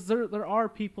Mm-hmm. there are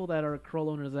people that are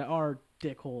Corolla owners that are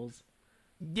dickholes.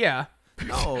 Yeah.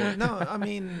 No. I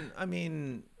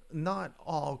mean, not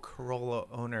all Corolla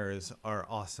owners are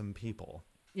awesome people.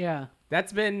 Yeah,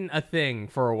 That's been a thing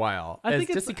for a while. I think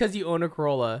Just it's- because you own a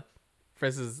Corolla,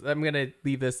 versus I'm gonna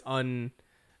leave this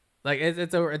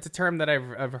it's a term that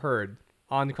I've heard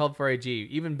on Club 4AG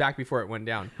even back before it went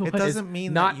down. It What? doesn't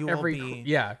mean Not that you every will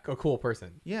be. a cool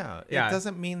person. Yeah, Yeah. it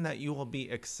doesn't mean that you will be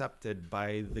accepted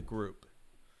by the group.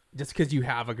 Just because you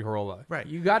have a Corolla, Right.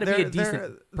 You got to be a decent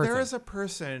person. There is a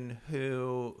person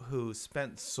who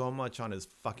spent so much on his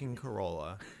fucking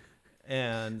Corolla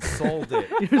and sold it.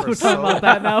 we're for talking so about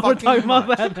that now. We're fucking talking about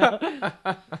much. that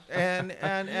now.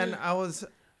 And I was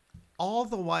all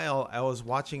the while I was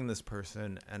watching this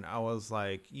person and I was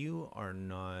like, you are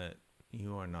not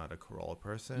a Corolla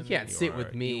person. You can't sit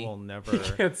with me. You will never. You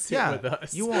can't sit with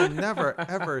us. You will never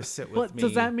ever sit with But me.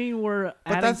 does that mean we're But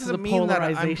adding that to the doesn't mean that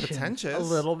I'm polarization? pretentious. a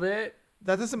little bit.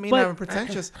 That doesn't mean But- I'm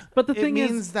pretentious. but the it thing is-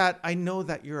 means that I know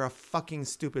that you're a fucking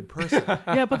stupid person.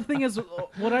 Yeah, but the thing is,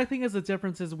 what I think is the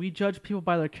difference is we judge people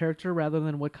by their character rather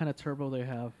than what kind of turbo they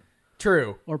have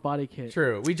True. or body kit.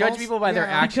 True. We judge Also- people by their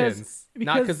yeah. actions, not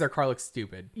because- because their car looks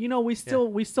stupid. You know, we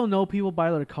still know people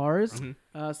by their cars.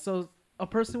 Mm-hmm. So a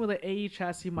person with an AE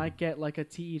chassis might get like a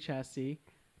TE chassis,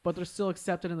 but they're still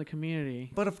accepted in the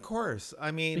community But of course,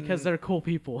 I mean, because they're cool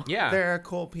people. Yeah. they're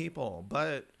cool people.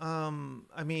 But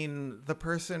I mean, the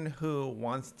person who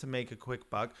wants to make a quick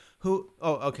buck,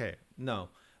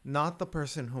 not the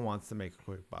person who wants to make a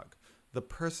quick buck. The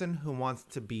person who wants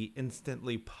to be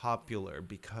instantly popular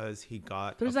because he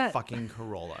got There's a that- fucking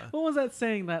Corolla. What was that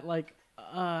saying that like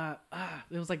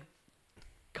it was like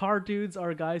car dudes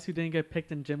are guys who didn't get picked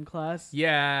in gym class.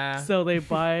 Yeah. So they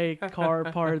buy car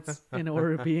parts in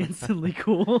order to be instantly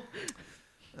cool.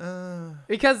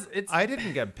 Because it's I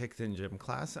didn't get picked in gym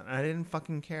class, and I didn't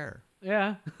fucking care.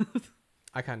 Yeah.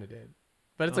 I kind of did,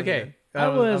 but it's Oh, you okay. did? I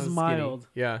was skinny. mild.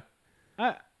 Yeah.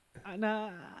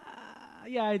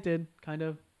 Yeah, I did kind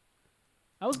of.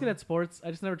 I was good at sports.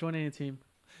 I just never joined any team.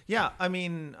 Yeah, I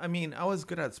mean, I was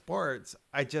good at sports.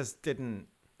 I just didn't.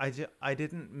 I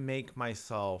didn't make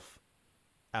myself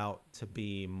out to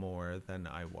be more than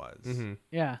I was. Mm-hmm.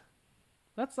 Yeah,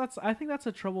 that's. I think that's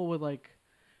a trouble with like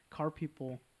car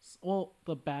people. Well,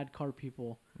 the bad car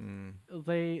people.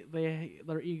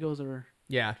 Their egos are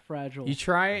Yeah. fragile. You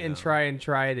try and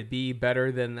try to be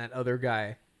better than that other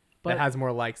guy But- that has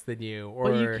more likes than you.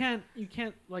 Or But you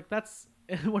can't like that's.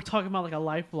 We're talking about like a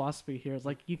life philosophy here. It's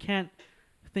like you can't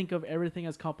think of everything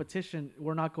as competition.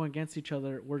 We're not going against each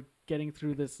other. We're getting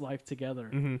through this life together.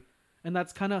 Mm-hmm. And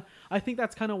that's kind of, I think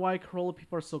that's kind of why Corolla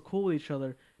people are so cool with each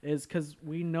other, is because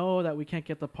we know that we can't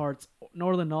get the parts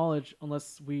nor the knowledge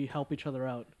unless we help each other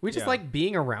out. we just Yeah. like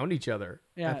being around each other.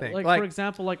 Yeah, I think. like for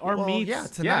example, like our Well, meets, yeah,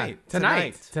 tonight.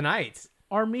 Tonight.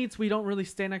 our meets, we don't really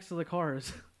stay next to the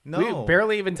cars. No, We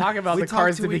barely even talk about We the talk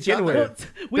cars to to each begin other.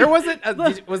 with. We- There wasn't.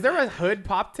 Look. Was there a hood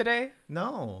pop today?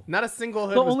 no. Not a single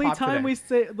hood. The was only popped time today. we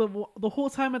stay, the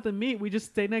whole time at the meet, we just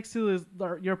stay next to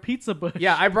your pizza bush.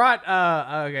 Yeah, I brought.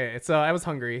 Okay, so I was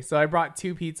hungry, so I brought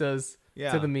 2 pizzas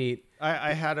Yeah. to the meet.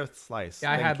 I had a slice. Yeah,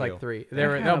 I Thank had you. like 3. I There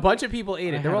were had a bunch of people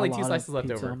ate I it. There were had only a 2 lot of slices left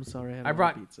pizza. over. I'm sorry, I had I a lot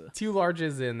brought of pizza. 2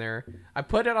 larges in there. I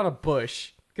put it on a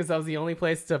bush because that was the only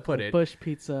place to put it, Bush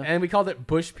pizza. and we called it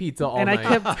Bush Pizza all And I night.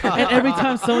 kept, and every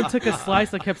time someone took a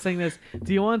slice, I kept saying this: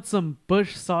 "Do you want some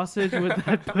Bush sausage with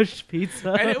that Bush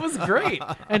pizza?" And it was great.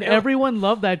 And everyone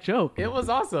loved that joke. It was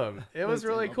awesome. It was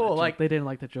really cool. Like They didn't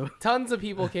like the joke. tons of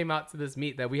people came out to this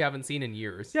meet that we haven't seen in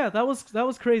years. Yeah, that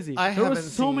was crazy. I There was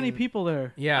haven't so many seen- people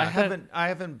there. Yeah. I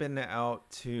haven't been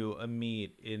out to a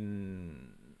meet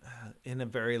in a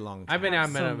very long time. I've been out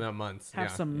some- in months. Have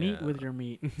yeah. some meat Yeah. with your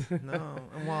meat. No,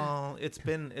 well, it's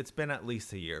been at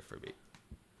least a year for me.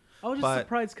 I was just But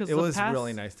surprised because it was past,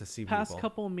 really nice to see past people.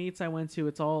 couple meets I went to,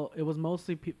 it was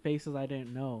mostly faces I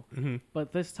didn't know. Mm-hmm.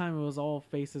 But this time it was all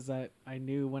faces that I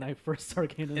knew when I first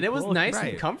started getting. And it was involved. nice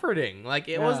Right. and comforting. Like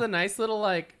it was Yeah. a nice little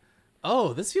like,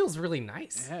 oh, this feels really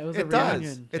nice. Yeah, it was a It does.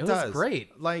 reunion. It It was does.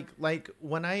 great. Like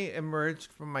when I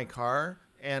emerged from my car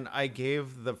and I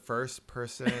gave the first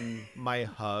person my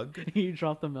hug. You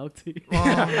dropped the milk tea. Well,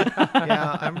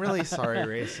 yeah, I'm really sorry,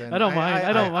 Rayson. I don't mind.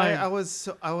 I don't mind. I was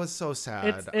so sad.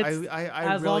 It's I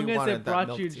as really long as wanted it that brought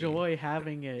milk you tea. joy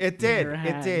having it. It in did. your It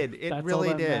hand. did. It That's really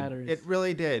all that did. matters. It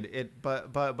really did.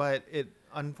 But it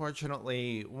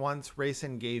unfortunately once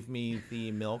Rayson gave me the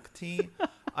milk tea,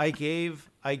 I gave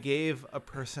a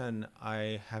person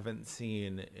I haven't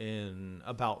seen in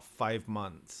about 5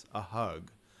 months a hug,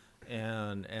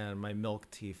 and my milk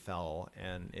tea fell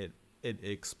and it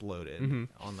exploded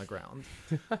on the ground.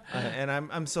 And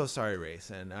I'm so sorry,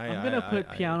 Rayson. I'm gonna put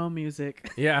piano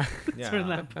music. Yeah. Yeah. Turn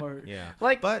that part. Yeah.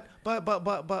 Like- but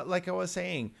like I was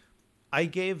saying, I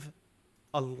gave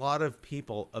a lot of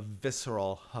people a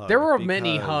visceral hug. There were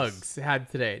many because- hugs had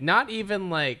today. Not even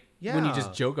like when you just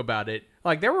Yeah. joke about it.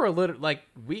 Like there were a little like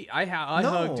I No.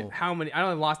 hugged how many? I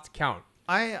only lost count.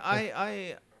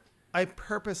 I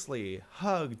purposely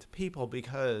hugged people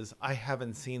because I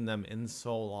haven't seen them in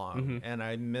so long and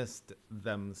I missed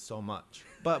them so much.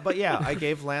 But yeah, I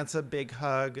gave Lance a big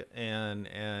hug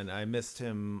and I missed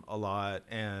him a lot,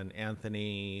 and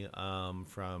Anthony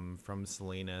from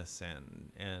Salinas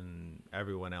and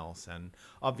everyone else, and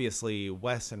obviously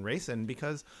Wes and Rayson,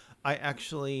 because I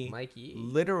actually Mikey.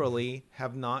 literally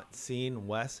have not seen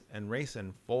Wes and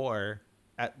Rayson for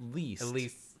at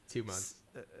least 2 months.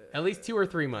 At least 2 or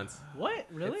 3 months. What?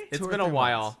 Really? It's 2 or been a 3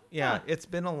 while. months. Yeah, Huh. it's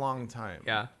been a long time.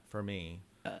 Yeah. for me.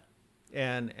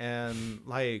 And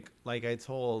like I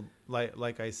told,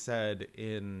 like I said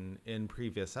in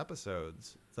previous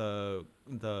episodes, the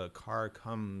car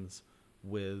comes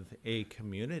with a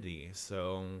community.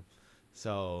 So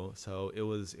it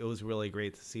was really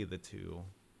great to see the two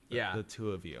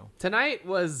of you. Tonight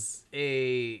was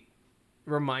a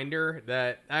reminder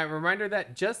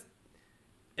that just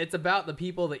it's about the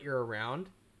people that you're around.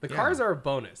 The Yeah. cars are a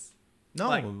bonus. No,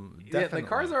 Like, definitely. yeah, the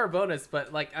cars are a bonus,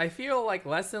 but like I feel like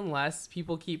less and less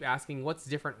people keep asking what's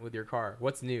different with your car,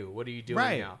 what's new, what are you doing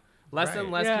Right. now. Less and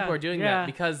Right. less Yeah, people are doing yeah. that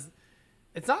because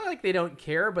it's not like they don't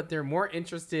care, but they're more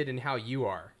interested in how you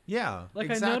are. Yeah, Like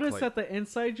exactly. I noticed that the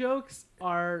inside jokes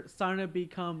are starting to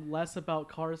become less about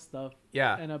car stuff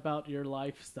Yeah. and about your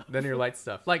life stuff. Than your light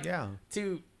stuff. Like Yeah.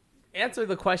 to answer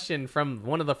the question from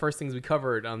one of the first things we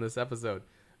covered on this episode,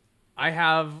 I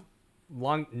have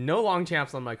no long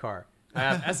champs on my car. I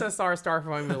have SSR Star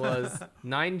Formulas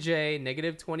 9J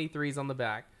 -23s on the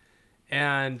back,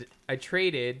 and I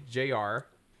traded JR,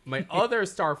 my other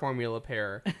Star Formula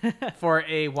pair, for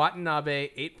a Watanabe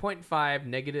 8.5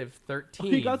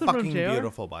 -13. You got them from Fucking JR?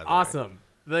 beautiful, by the way. Awesome.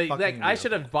 Fucking I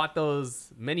should have bought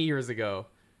those many years ago.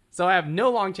 So I have no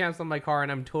long champs on my car,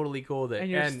 and I'm totally cool with it. and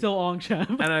you're still on champ.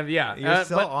 and I'm, You're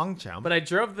still but, on champ. but I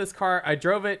drove this car. I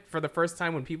drove it for the first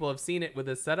time when people have seen it with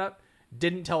this setup,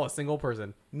 Didn't tell a single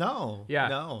person. No. Yeah.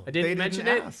 No. I didn't mention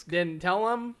it. ask. Didn't tell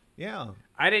them. Yeah.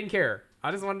 I didn't care.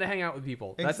 I just wanted to hang out with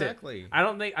people. That's Exactly.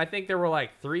 it. I think there were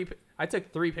like I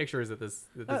took 3 pictures at this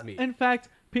meet. In fact,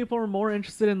 people were more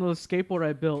interested in the skateboard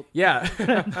I built. Yeah.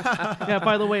 Yeah,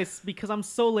 by the way, because I'm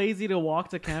so lazy to walk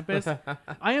to campus,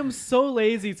 I am so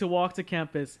lazy to walk to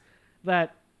campus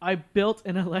that I built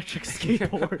an electric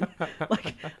skateboard.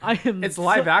 Like I am. It's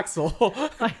live axle.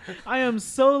 I am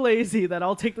so lazy that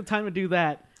I'll take the time to do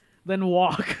that, then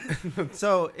walk.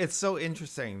 So it's so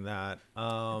interesting that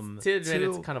To admit,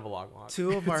 it's kind of a long walk.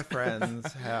 2 of our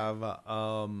friends have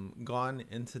gone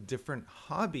into different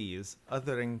hobbies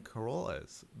other than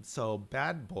Corollas. So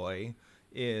Bad Boy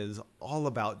is all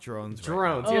about drones.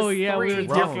 Drones. Right He has Oh, yeah, we 3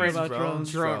 were talking different about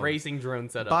drones. racing drone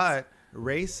setups. But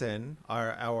Rayson,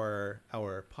 our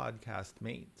podcast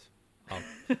mate,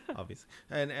 obviously,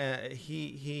 and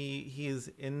he's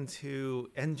into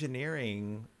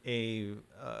engineering a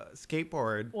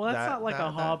skateboard. Well, that's not like a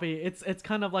hobby. It's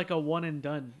kind of like a one and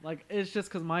done. Like it's just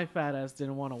because my fat ass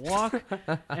didn't want to walk,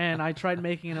 and I tried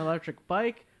making an electric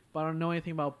bike, but I don't know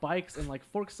anything about bikes and like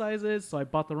fork sizes, so I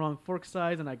bought the wrong fork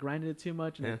size and I grinded it too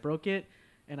much and I broke it.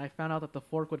 And I found out that the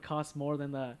fork would cost more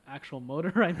than the actual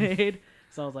motor I made.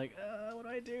 So I was like, what do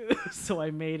I do? So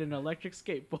I made an electric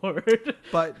skateboard.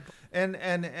 But and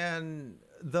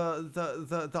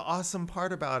the awesome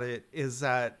part about it is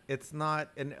that it's not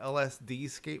an LSD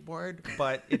skateboard,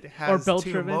 but it Or has belt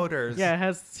 2 driven. motors. Yeah, it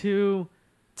has two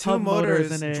hub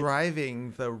motors in it.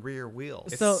 driving the rear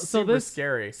wheels. It's so super this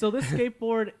scary. So this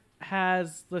skateboard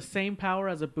has the same power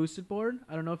as a boosted board.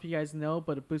 I don't know if you guys know,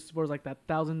 but a boosted board is like that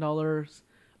 $1,000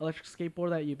 electric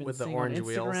skateboard that you've been With the seeing on orange Instagram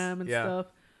wheels. and Yeah.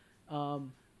 stuff.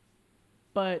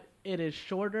 But it is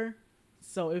shorter.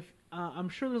 So if I'm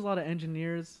sure there's a lot of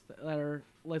engineers that are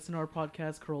listening to our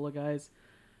podcast, Corolla guys.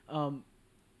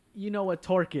 You know what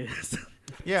torque is.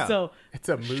 Yeah. So It's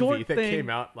a movie short that thing- came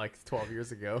out like 12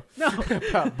 years ago no.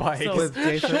 about bikes. So- With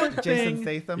Jason thing-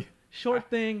 Statham. Short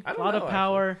thing, I a don't lot know, of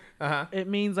power. Uh-huh. It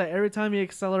means that every time you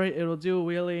accelerate, it'll do a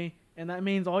wheelie, and that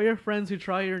means all your friends who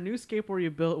try your new skateboard you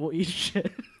built will eat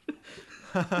shit.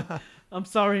 I'm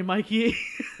sorry, Mikey.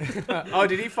 Oh,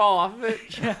 did he fall off of it?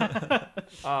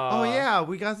 Oh yeah,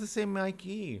 we got the same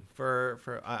Mikey for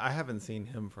I haven't seen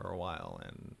him for a while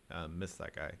and missed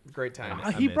that guy. Great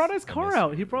time. He miss- brought his I car miss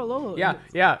out. him. He brought Lola. Yeah.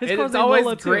 His It's car's named always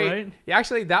Lola too, great. right? Yeah,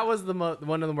 actually, that was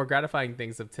one of the more gratifying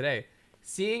things of today.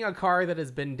 Seeing a car that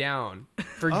has been down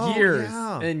for Oh, years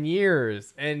yeah. and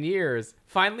years and years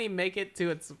finally make it to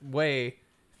its way,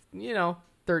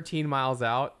 13 miles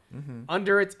out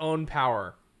under its own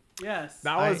power. Yes.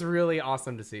 That was really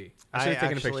awesome to see. I should have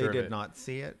taken a actually picture of did it. not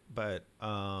see it, but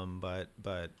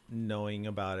knowing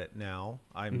about it now,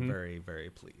 I'm very, very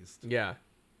pleased. Yeah,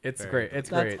 it's Very great. It's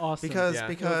That's great. awesome. Because Yeah. It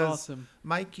was because awesome.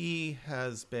 Mikey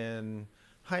has been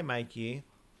hi Mikey,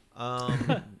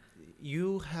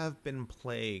 you have been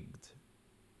plagued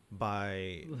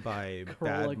by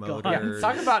Corolla bad God. Yeah, motors.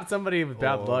 talk about somebody with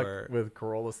bad luck or- with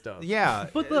Corolla stuff. Yeah,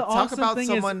 But the talk awesome about thing is,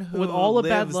 someone who with all the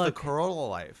bad lives luck- the Corolla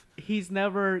life. He's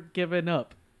never given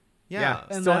up. Yeah.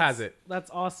 And Still that's- has it. That's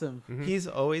awesome. He's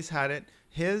always had it.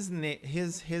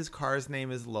 His car's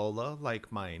name is Lola,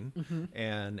 like mine,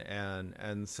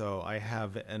 and so I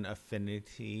have an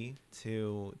affinity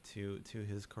to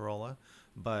his Corolla.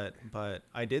 But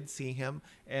I did see him,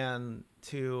 and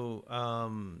to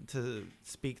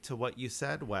speak to what you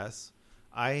said, Wes,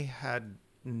 I had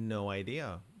no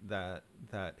idea that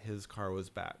his car was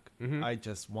back. I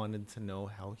just wanted to know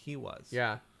how he was.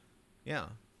 Yeah. Yeah.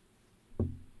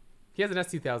 He has an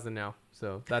S2000 now,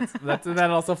 so that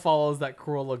also follows that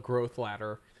Corolla growth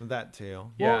ladder. That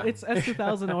too. Well, Yeah. it's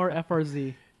S2000 or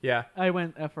FRZ. Yeah, I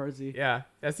went FRZ. yeah,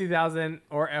 S2000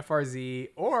 or FRZ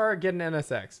or get an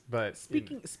NSX. But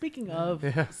Speaking of,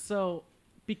 so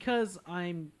because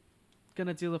I'm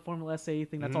gonna do the Formula SAE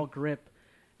thing, that's all grip,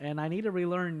 and I need to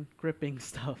relearn gripping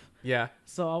stuff. yeah,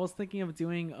 So I was thinking of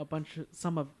doing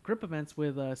some of grip events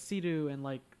with Sea-Doo and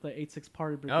like the 8.6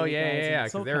 Party Brigade oh guys yeah, in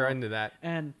because they're SoCal. into that.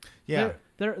 And Yeah.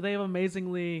 they have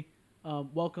amazingly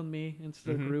welcomed me into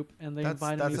their group, and they That's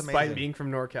invited me. amazing. Despite being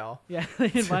from NorCal. Yeah, they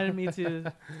invited me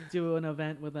to do an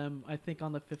event with them. I think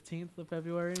on the 15th of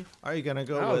February. Are you gonna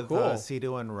go Oh, with cool.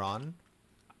 Sido and Ron?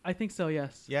 I think so.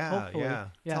 Yes. Yeah, Hopefully. yeah.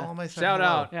 Yeah. Tell him I said Shout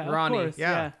hello. out Yeah, of Ronnie. course,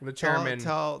 Yeah, the chairman.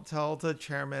 Tell the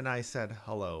chairman I said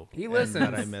hello. He and listens.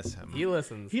 that I miss him. He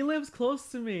listens. He lives close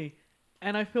to me,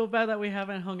 and I feel bad that we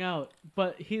haven't hung out.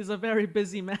 But he's a very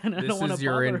busy man. I This don't want is to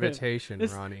your bother him. invitation,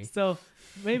 This- Ronnie. So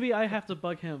maybe I have to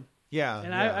bug him, Yeah, and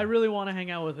yeah. I really want to hang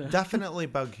out with him. definitely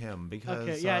bug him because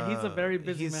Okay, yeah, he's a very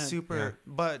busy he's man. super.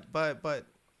 But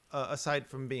aside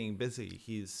from being busy,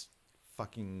 he's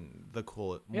fucking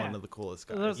one Yeah. of the coolest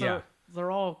guys.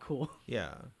 They're all cool.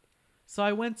 Yeah. So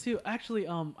I went to actually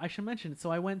I should mention.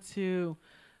 So I went to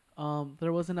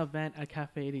there was an event at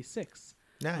Cafe 86.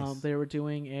 Nice. They were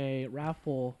doing a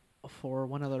raffle for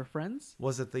one of their friends.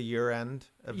 Was it the year-end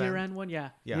event? Year-end one, yeah.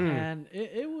 Yeah. And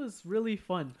it was really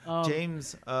fun.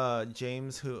 James,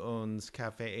 who owns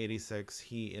Cafe 86,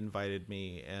 he invited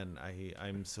me, and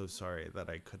I'm so sorry that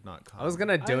I could not come. I was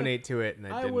gonna donate to it, and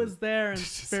I didn't. was there in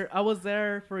spirit. I was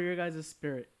there for your guys'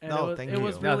 spirit. And Thank it you.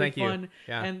 was No, really thank you. fun.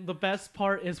 Yeah. And the best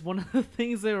part is one of the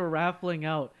things they were raffling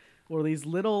out were these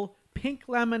little pink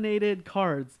laminated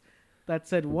cards that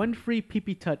said "One free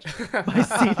pee-pee touch" by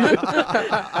Cedar.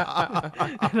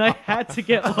 And I had to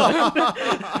get one.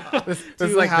 This Do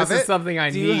is you like have this is it? something I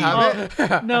Do need. you have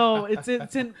it? No, it's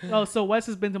in. Oh, so Wes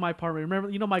has been to my apartment.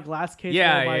 Remember, my glass case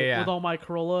with all my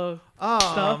Corolla Oh,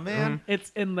 stuff? man.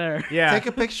 It's in there. Yeah. Take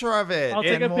a picture of it. I'll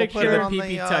take and a we'll put picture. it on PP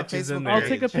the, touches in Facebook there. I'll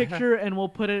take a page. picture and we'll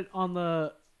put it on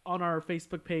our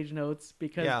Facebook page notes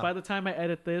because Yeah. by the time I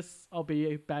edit this, I'll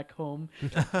be back home.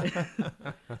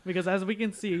 Because as we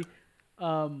can see,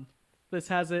 this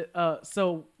has it.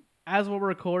 So as we're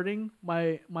recording,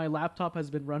 my laptop has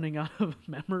been running out of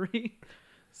memory,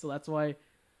 so that's why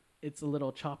it's a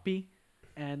little choppy,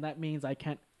 and that means I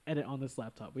can't edit on this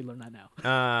laptop. We learned that now.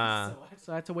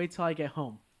 So I have to wait till I get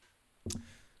home.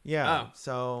 Yeah. Oh.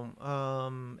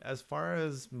 So, as far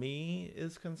as me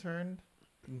is concerned,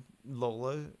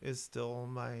 Lola is still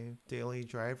my daily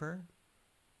driver.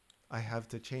 I have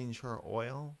to change her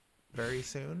oil very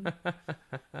soon.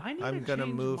 I need I'm to gonna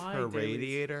change move my her dailies.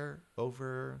 radiator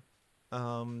over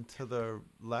to the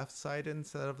left side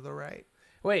instead of the right.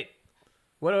 Wait,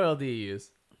 what oil do you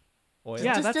use? Oil.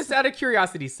 Yeah, just, that's- just out of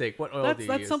curiosity's sake, what oil do That's you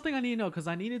that's use? something I need to know because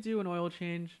I need to do an oil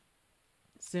change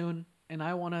soon, and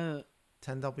I want to.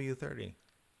 10W30.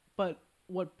 But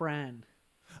what brand?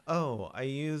 Oh, I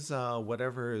use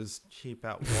whatever is cheap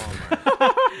at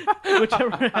Walmart.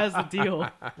 Whichever has the deal.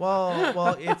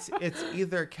 well, it's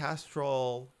either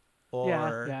Castrol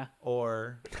or Yeah.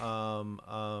 or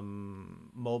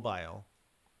Mobile.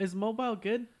 Is Mobile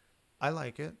good? I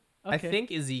like it. Okay. I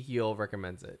think Ezekiel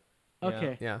recommends it.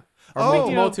 Okay. Yeah. Oh,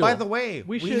 Multool. by the way,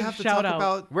 We we should have to shout talk out-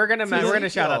 about. We're gonna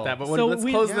shout out that, but So let's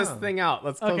we- close this Yeah. thing out.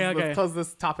 Let's close, Okay. let's close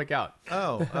this topic out.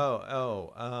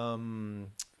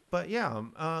 But yeah,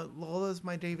 Lola's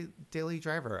my daily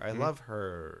driver. I love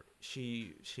her.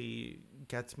 She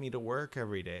gets me to work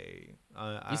every day.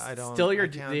 I don't. Still I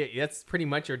can't- that's pretty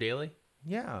much your daily.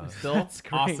 Yeah. Still That's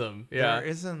great. awesome. Yeah.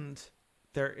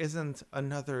 There isn't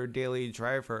another daily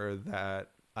driver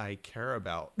that I care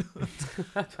about.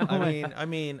 I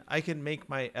mean, I can make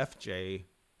my FJ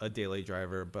a daily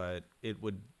driver, but it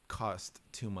would cost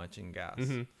too much in gas.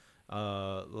 Mm-hmm.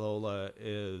 Lola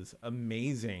is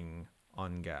amazing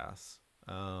on gas.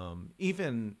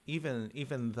 Even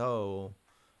though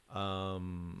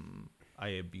I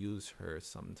abuse her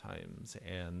sometimes,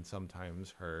 and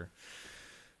sometimes her,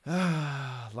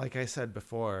 like I said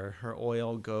before, her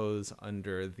oil goes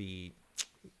under the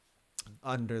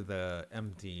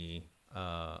empty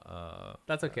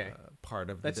That's okay. part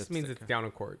of the That just means dipstick. it's down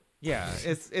a quart. Yeah,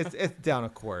 it's down a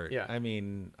quart. Yeah. I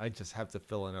mean, I just have to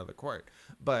fill another quart.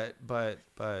 But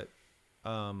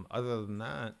other than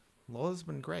that, Lola's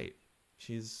been great.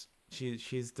 She's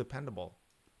dependable.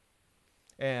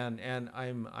 And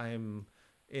I'm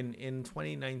in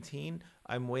 2019,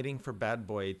 I'm waiting for Bad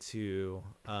Boy to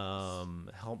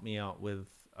help me out with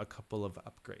a couple of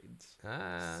upgrades.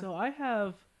 So I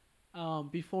have,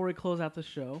 before we close out the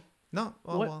show, No,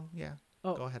 yeah.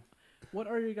 Oh. Go ahead. what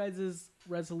are your guys'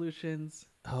 resolutions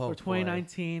Oh, for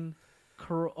 2019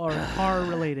 or car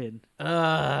related?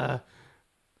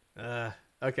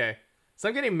 Okay. So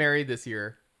I'm getting married this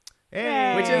year.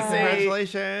 Hey, Which is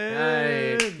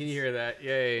congratulations! Can you hear that?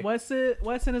 Yay. Wes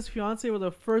and his fiance were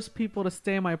the first people to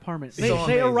stay in my apartment. They, So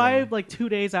they amazing. arrived like 2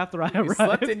 days after I You arrived.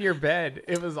 slept in your bed.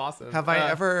 It was awesome. Have I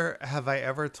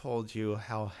ever told you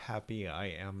how happy I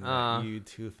am that you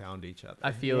two found each other?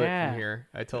 I feel it Yeah. from here.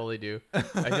 I totally do. I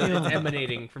feel it's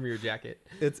emanating from your jacket.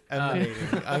 It's emanating.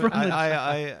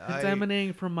 It's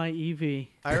emanating from my EV.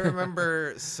 I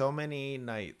remember so many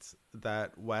nights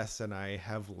that Wes and I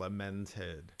have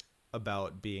lamented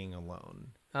about being alone.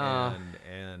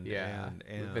 And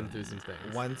we've been through some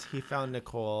things. Once he found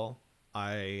Nicole,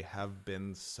 I have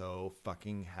been so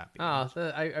fucking happy. Oh,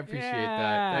 I appreciate Yeah.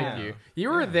 that. Thank you. You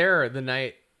were there the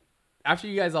night after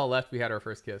you guys all left. We had our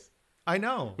first kiss. I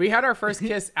know. We had our first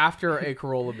kiss after a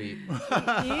Corolla beat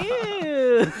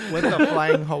Ew. With the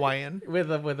flying Hawaiian. with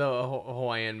a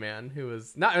Hawaiian man who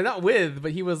was not with,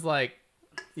 but he was like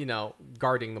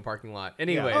guarding the parking lot.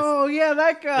 Anyways. Oh yeah,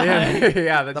 that guy.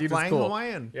 Yeah, that The dude is Flying cool.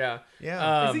 Hawaiian. Yeah.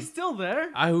 Yeah. Is he still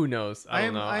there? Who knows? I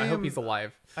don't know. I hope am- he's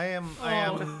alive. I am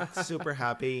super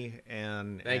happy,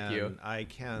 and Thank you. I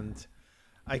can't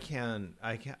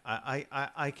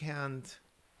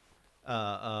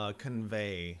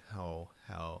convey how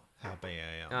happy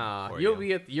I am. for You'll you.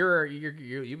 be at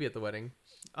you'll be at the wedding.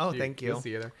 Oh, thank you. We'll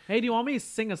see you there. Hey, do you want me to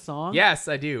sing a song? Yes,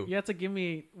 I do. You have to give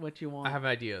me what you want. I have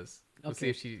ideas. We'll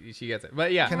see Okay. if she gets it.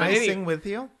 But yeah. Can but I sing with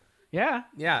you? Yeah.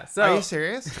 Yeah. So Are you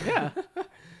serious? Yeah.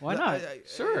 Why not?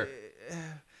 Sure.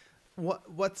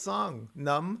 What song?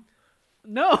 Numb?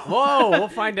 No. Whoa, we'll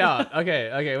find out.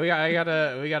 Okay. We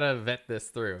gotta vet this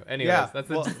through. Anyways, Yeah.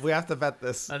 that's We have to vet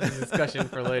this. that's a discussion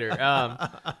for later.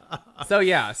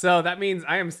 So that means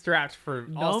I am strapped for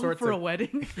all Numb sorts for a of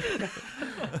wedding.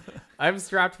 I'm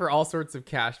strapped for all sorts of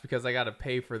cash because I gotta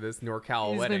pay for this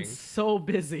NorCal He's wedding. been so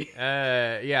busy.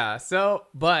 Yeah. So,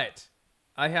 but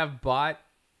I have bought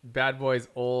Bad Boy's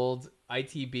old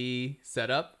ITB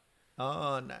setup.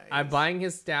 Oh, nice. I'm buying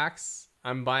his stacks.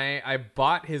 I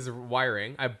bought his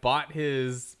wiring. I bought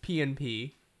his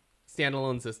PNP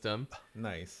standalone system.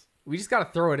 Nice. We just gotta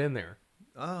throw it in there.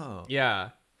 Oh. Yeah.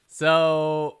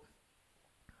 So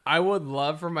I would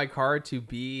love for my car to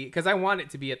be, because I want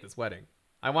it to be at this wedding.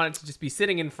 I want it to just be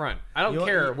sitting in front. I don't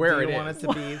care where it you is. want it to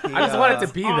be the, I just want it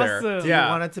to be Awesome. there. Do Do Yeah. you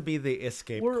want it to be the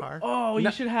escape car? Oh, you No.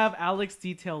 should have Alex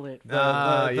detail it.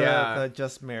 Yeah. The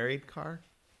just married car?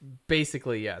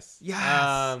 Basically, yes.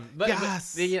 Yes. But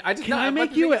I just Can I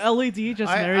make you an LED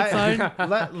just married sign?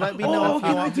 Let me know Oh, if you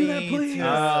can I want do me that, please? to.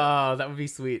 Oh, that would be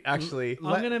sweet. Actually,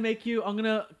 I'm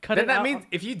gonna cut then it that out. means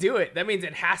if you do it, that means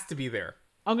it has to be there.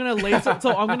 I'm gonna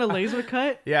laser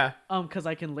cut. Yeah. Because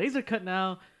I can laser cut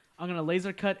now. I'm gonna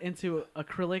laser cut into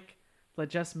acrylic, the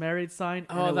just married sign.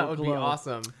 And Oh, it that will would be glow.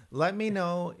 awesome. Let me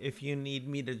know if you need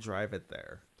me to drive it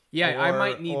there. Yeah, I Or-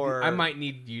 might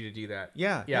need you to do that.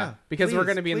 Yeah. Because we're Please,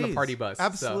 gonna be in the please. party bus. so-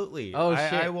 Absolutely. Oh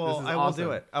shit! I will. This is I will awesome.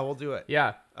 do it. I will do it.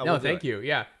 Yeah. I No, will do thank it. you.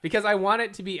 Yeah, because I want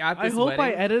it to be at I this hope wedding.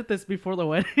 I edit this before the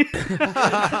wedding.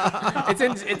 it's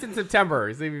in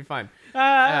September, so it'll be fine.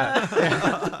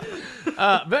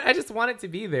 But I just want it to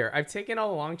be there. I've taken all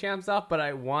the long champs off, but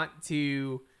I want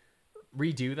to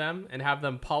redo them and have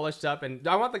them polished up, and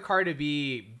I want the car to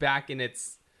be back in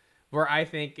its where I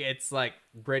think it's like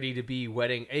ready to be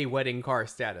wedding car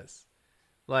status,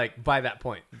 like by that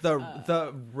point.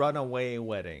 The runaway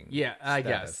wedding. Yeah, I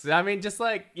status. guess. I mean, just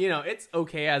like, it's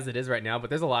okay as it is right now, but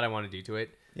there's a lot I want to do to it.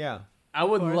 Yeah. I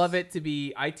would course. love it to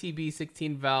be ITB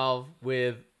 16 valve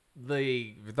with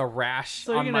the rash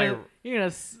So on you're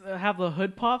gonna have the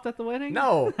hood popped at the wedding?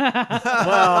 No.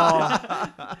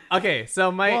 Well, okay. So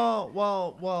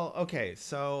Well. Okay.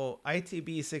 So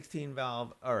ITB 16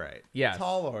 valve. All right. Yes.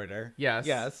 Tall order. yes,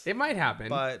 Yes. it might happen.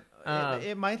 But Um,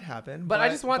 it might happen. but I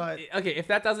just want but- okay. If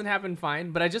that doesn't happen,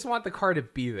 fine. But I just want the car to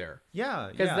be there yeah.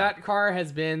 because yeah. that car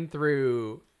has been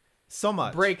through so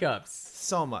much breakups,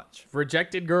 So much.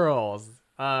 rejected girls,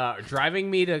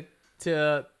 driving me to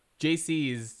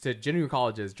JC's, to junior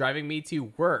colleges, driving me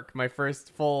to work, my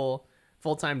first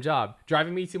full-time job,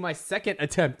 driving me to my second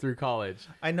attempt through college.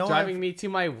 I know. Driving me to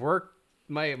my work,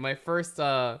 my first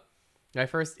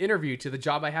interview to the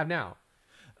job I have now.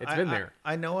 It's been there.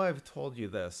 I know I've told you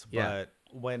this, Yeah. but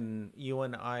when you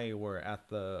and I were at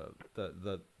the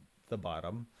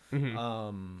bottom,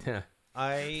 Mm-hmm.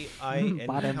 I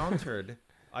Bottom.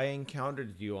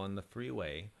 encountered you on the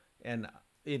freeway and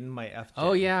in my FJ.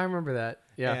 Oh yeah, I remember that.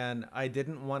 Yeah. And I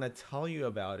didn't want to tell you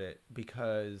about it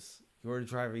because you were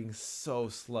driving so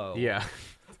slow. Yeah.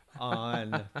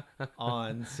 On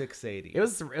 680. It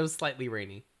was slightly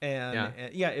rainy. And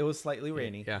it was slightly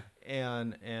rainy. Yeah.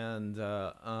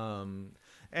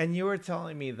 And you were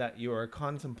telling me that you were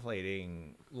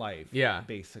contemplating life. Yeah.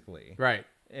 Basically. Right.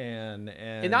 And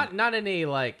And not in a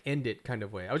like end it kind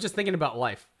of way. I was just thinking about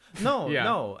life. no, Yeah.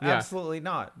 no, Yeah. absolutely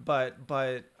not. But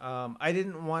I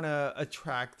didn't want to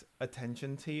attract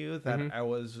attention to you that Mm-hmm. I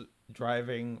was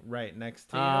driving right next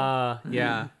to you.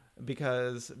 Yeah.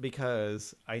 Because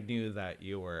I knew that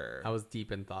you were I was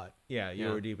deep in thought. you yeah.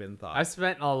 were deep in thought. I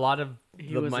spent a lot of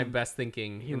He was my a- best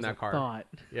thinking He in was that a car. thought.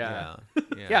 Yeah. Yeah.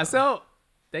 Yeah. So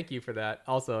thank you for that.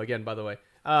 Also, again, by the way.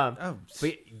 Oh,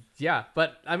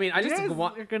 But I mean, I You just guys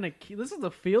want. are gonna keep. This is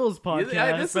the Feels podcast.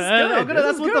 Yeah, this is man. good. This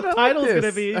That's is what good. the I like title's this.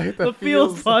 gonna be. The The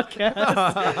Feels Feels.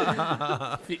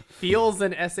 podcast. Feels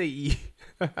and SAE.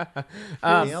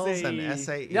 Meals and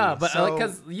Say- SAE. Yeah, but So-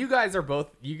 because you guys are both,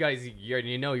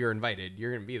 you're invited.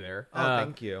 You're gonna be there. Oh,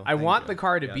 thank you. I Thank want you. the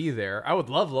car to Yes. be there. I would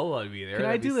love Lola to be there. Can I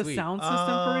That'd be do the sweet. sound system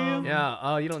for you? Yeah.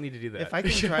 Oh, you don't need to do that. If I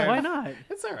can try, Why not?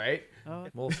 It's all right. Oh,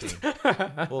 We'll see.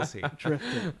 We'll see.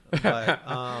 drifted.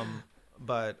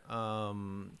 But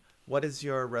what is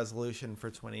your resolution for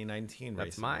 2019? That's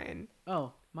Racing? mine.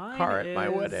 Oh, mine Car at is, my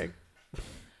wedding.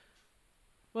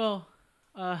 Well,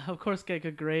 of course, get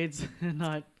good grades and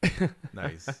not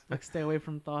Nice. like stay away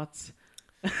from thoughts.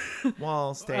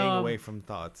 Well, staying Um, away from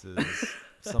thoughts is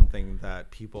something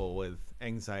that people with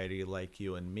anxiety like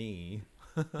you and me.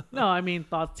 No, I mean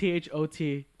thoughts.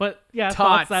 THOT. But yeah, Tots.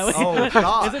 thoughts. That way. Oh,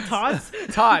 thoughts. Is it tots?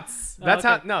 Tots. That's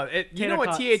okay. how. No, you Tater know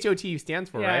what tots. THOT stands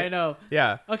for, Yeah, right? I know.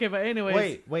 Yeah. Okay, but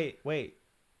anyways. Wait.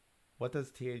 What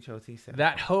does THOT say?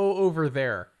 That hoe over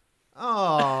there.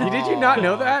 Oh, Did you not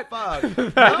know that? Fuck.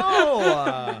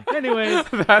 No. Anyways,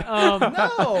 No.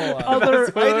 other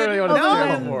That's literally what it's other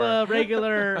there than for. the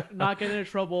regular not getting into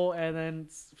trouble and then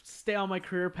stay on my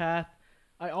career path,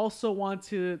 I also want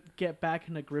to get back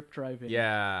into grip driving.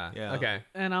 Yeah. Yeah. Okay.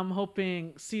 And I'm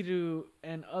hoping Sidu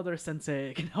and other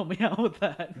sensei can help me out with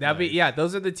that. That'd be yeah.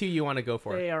 Those are the two you want to go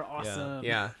for. They are awesome.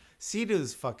 Yeah.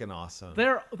 Sea-Doo's fucking awesome.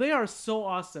 They are so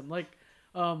awesome. Like,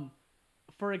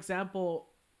 for example,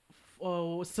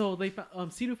 so they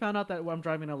Sidu found out that I'm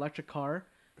driving an electric car,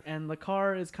 and the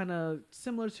car is kind of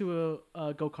similar to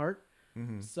a go-kart.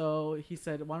 Mm-hmm. So he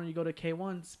said, "Why don't you go to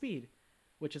K1 Speed,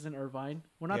 which is in Irvine?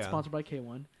 We're not Yeah. sponsored by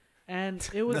K1." And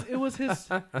it was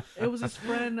his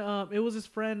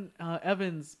friend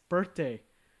Evan's birthday.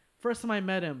 First time I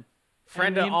met him.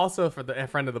 Friend And also for the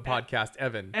friend of the podcast,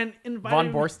 Evan and invited Von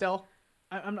me- Borstel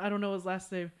I don't know his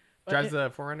last name. but drives the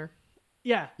Forerunner.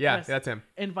 Yeah. Yeah, yes. that's him.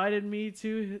 Invited me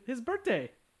to his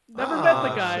birthday. Never Oh, met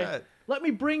the guy. shit. Let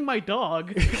me bring my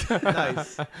dog.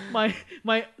 Nice.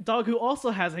 my dog who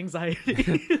also has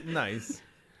anxiety. Nice.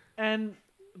 And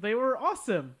they were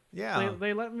awesome. Yeah.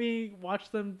 They let me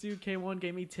watch them do K1,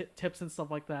 gave me tips and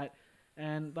stuff like that.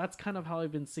 And that's kind of how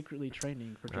I've been secretly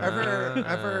training for driving.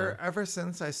 Ever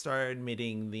since I started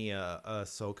meeting the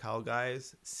SoCal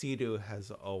guys, Sea-Doo has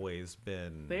always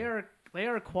been. They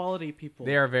are quality people.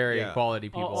 They are very Yeah. quality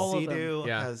people. All of them. Sea-Doo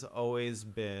Yeah. has always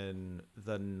been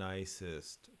the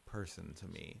nicest person to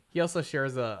me. He also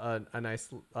shares a nice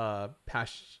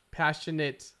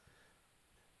passionate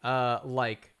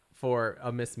like for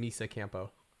a Miss Misa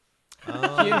Campo.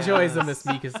 Oh, He enjoys a yes.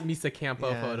 Miss Misa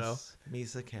Campo photo. Yes,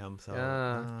 Misa Campo.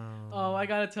 Yeah. Oh, I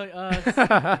gotta tell you.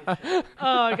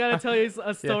 I gotta tell you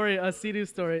a story, a Sea-Doo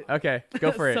story. Okay,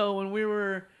 go for it. So when we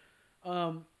were,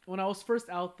 when I was first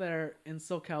out there in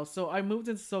SoCal, so I moved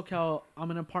into SoCal.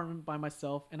 I'm in an apartment by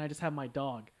myself, and I just have my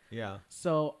dog. Yeah.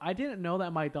 So I didn't know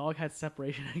that my dog had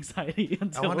separation anxiety I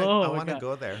until want to God.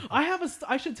 go there.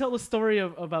 I should tell the story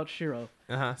about Shiro.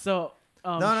 Uh-huh. So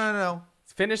No.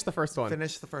 Finish the first one.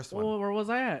 Finish the first one. where was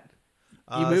I at?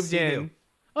 You moved Sea-Doo. in.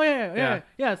 Oh yeah.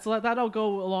 Yeah. So that'll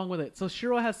go along with it. So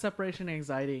Shiro has separation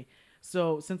anxiety.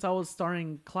 So since I was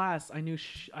starting class,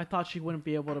 I thought she wouldn't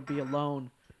be able to be alone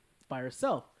by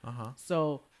herself. Uh-huh.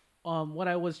 So what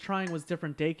I was trying was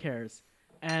different daycares,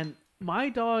 and my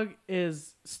dog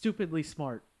is stupidly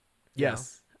smart.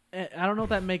 Yes. I don't know if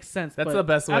that makes sense. That's but the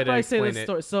best way after to I say explain this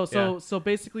it. story, Yeah. so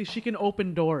basically she can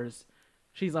open doors.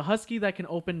 She's a husky that can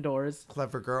open doors.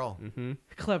 Clever girl. Mm-hmm.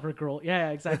 Clever girl. Yeah,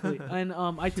 exactly. And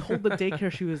I told the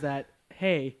daycare she was at,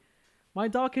 hey, my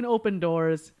dog can open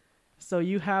doors, so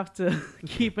you have to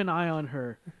keep an eye on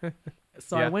her.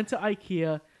 So I Yeah. went to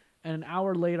IKEA, and an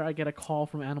hour later I get a call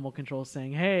from animal control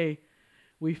saying, hey,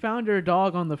 we found your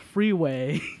dog on the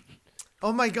freeway.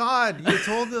 Oh my God! You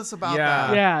told us about Yeah.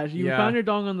 that. Yeah, you Yeah. found your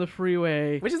dog on the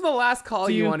freeway. Which is the last call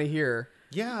Do you you- want to hear.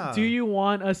 Yeah. Do you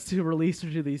want us to release her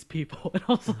to these people? And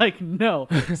I was like, no.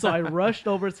 So I rushed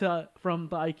over from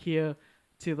the IKEA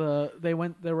to they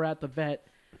were at the vet,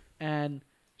 and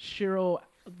Shiro,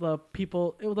 the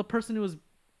person who was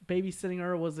babysitting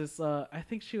her was this, I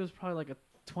think she was probably like a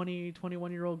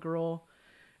 21-year-old girl.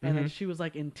 And then she was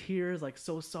like in tears, like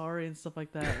so sorry and stuff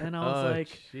like that. And I was like,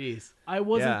 jeez. I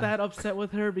wasn't Yeah. that upset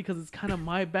with her because it's kind of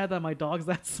my bad that my dog's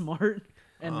that smart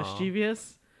and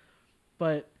mischievous.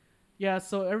 But yeah,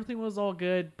 so everything was all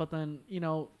good. But then,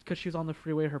 because she was on the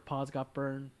freeway, her paws got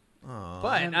burned. Aw.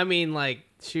 But And- I mean, like,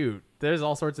 shoot, there's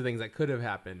all sorts of things that could have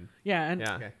happened. Yeah, and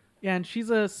Yeah. Okay. and she's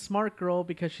a smart girl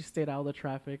because she stayed out of the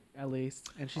traffic at least,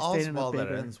 and she All's stayed in well a that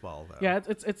bigger. ends well, though. Yeah,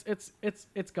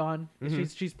 it's gone. Mm-hmm.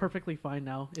 She's perfectly fine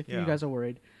now. If Yeah. you guys are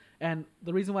worried, and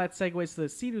the reason why it segues to the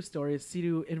Sea-Doo story is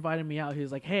Sea-Doo invited me out. He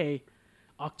was like, "Hey,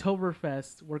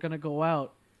 Oktoberfest, we're gonna go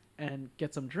out and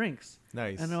get some drinks."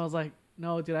 Nice. And I was like,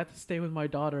 no, dude, I have to stay with my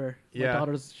daughter. My Yeah.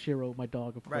 daughter's Shiro, my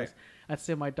dog, of course. Right. I have to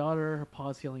stay with my daughter, her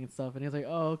paw's healing and stuff. And he's like,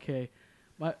 oh, okay.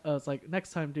 It's like,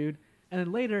 next time, dude. And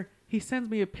then later, he sends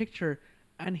me a picture,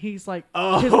 and he's like,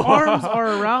 his arms are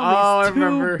around I these two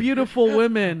remember. beautiful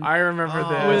women I remember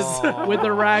with, this. with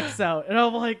the racks out. And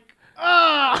I'm like,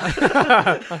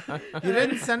 ah! You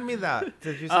didn't send me that.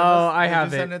 Did you? Send Oh, us, I did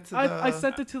have you send it. it to I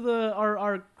sent it to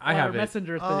our I have it.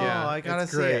 messenger thing. Oh, Yeah, I gotta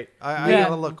it's see great. it. I Yeah.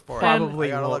 gotta look for it. Probably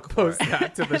I gotta won't look for post it.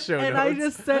 that to the show And notes. I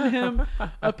just sent him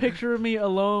a picture of me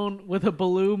alone with a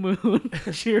blue moon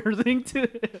cheering to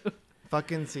him.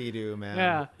 Fucking Sea-Doo, man.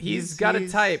 Yeah. he's got a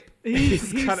type.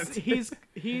 He's got a type.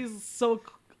 he's so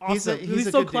He's a- awesome. he's He's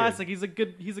a so good dude. classic. He's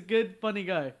a good funny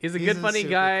guy. He's a He's good, a funny super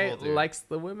guy. cool dude. Likes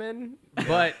the women,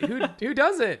 but who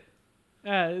doesn't?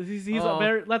 Yeah, he's a Oh.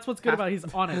 very. That's what's good about it. He's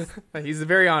honest. He's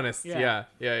very honest. Yeah.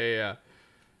 Yeah.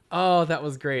 Oh, that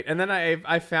was great. And then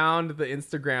I found the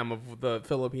Instagram of the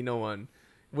Filipino one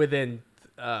within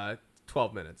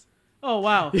 12 minutes. Oh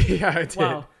wow. Yeah, I did.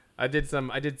 Wow. I did some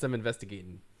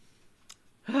investigating.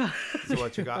 So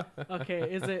what you got? Okay,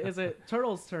 is it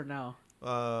Turtle's turn now? For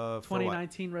what?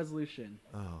 2019 resolution.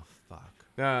 Oh fuck.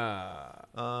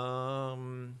 Uh,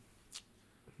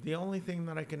 The only thing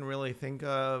that I can really think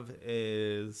of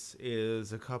is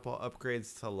a couple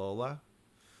upgrades to Lola,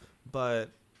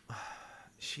 but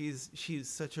she's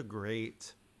such a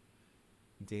great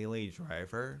daily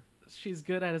driver. She's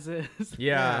good as is.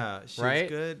 yeah, she's right?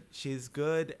 good. She's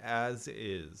good as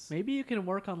is. Maybe you can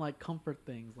work on like comfort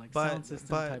things, like But sound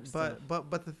system type stuff.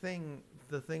 but the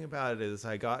thing about it is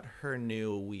I got her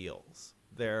new wheels.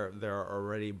 They're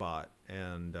already bought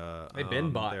and They've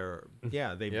been bought. They've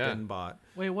Yeah. been bought.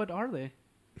 Wait, what are they?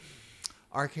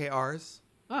 RKRs.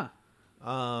 Ah,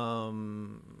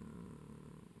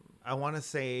 I want to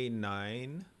say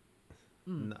 9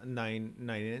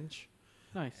 inch,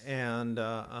 nice. and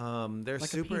they're Like a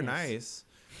super penis. nice,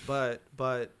 but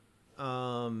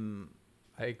I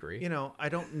agree. you know, I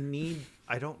don't need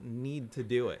to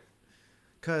do it,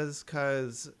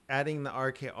 cause adding the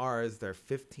RKRs, they're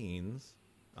 15s,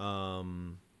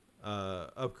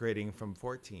 upgrading from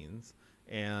 14s,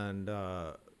 and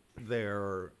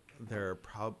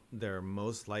they're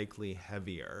most likely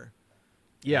heavier,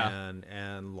 yeah.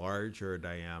 and larger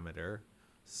diameter,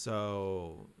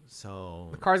 so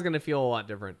The car's going to feel a lot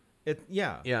different.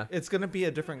 Yeah. it's gonna be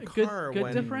a different Good- car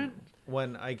good different?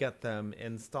 when I get them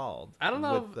installed. I don't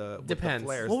know. With the Depends.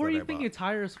 flares What were that you I thinking bought.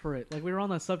 tires for it? Like we were on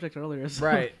that subject earlier. So.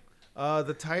 Right.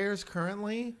 The tires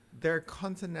currently they're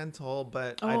Continental,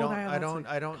 but Oh, I yeah, don't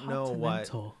know what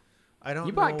Continental. I don't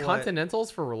You know bought what-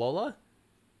 Continentals for Lola?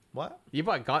 What? You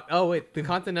bought oh wait, the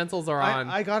Continentals are on.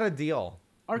 I got a deal.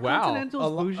 Are Wow. Continentals A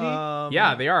lo- bougie?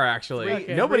 yeah, they are actually.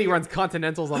 Okay. Nobody Three- runs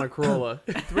Continentals on a Corolla.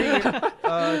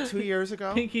 2 years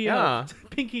ago. Pinky yeah. up.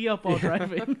 Pinky up while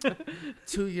driving.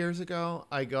 2 years ago,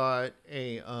 I got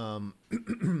a an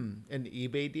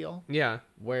eBay deal Yeah,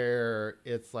 where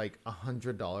it's like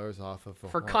 $100 off of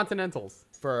for Continentals.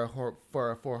 for a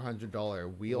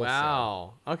 $400 wheel set.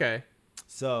 Wow. Okay,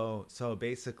 So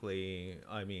basically,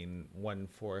 I mean,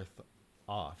 1/4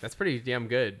 off. that's pretty damn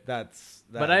good. That's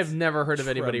But I've never heard of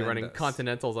anybody running tremendous.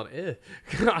 Continentals on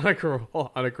on a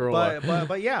Corolla. On a Corolla.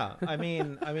 But yeah, I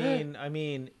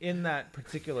mean, in that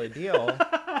particular deal,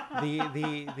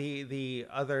 the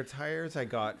other tires I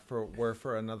got were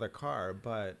for another car,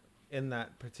 but in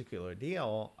that particular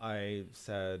deal, I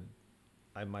said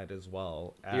I might as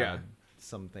well add Yeah.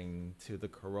 something to the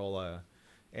Corolla,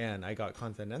 and I got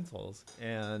Continentals,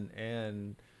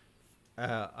 and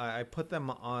I put them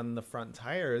on the front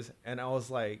tires, and I was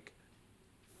like,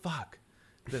 "Fuck,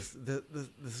 this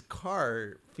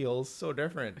car feels so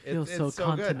different. Feels It's so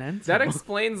so good." continental. That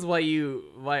explains why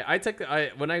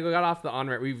when I got off the on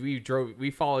ramp,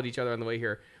 we followed each other on the way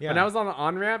here. When Yeah. I was on the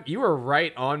on ramp, you were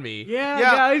right on me. yeah,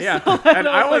 Yeah, I Yeah, saw that. and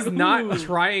I was like, not ooh.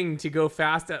 trying to go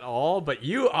fast at all, but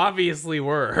you obviously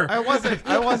were. I wasn't.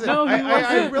 No, he I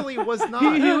wasn't. really was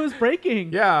not. He was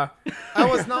braking. Yeah, I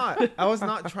was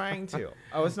not trying to.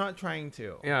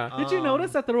 yeah. Did you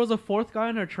notice that there was a fourth guy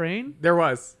on our train? There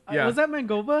was. Yeah, Was that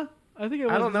Mangova? I think it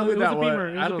was. I don't know who it that was. A was. Beamer.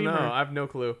 It was I a don't know. Beamer. I have no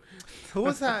clue. Who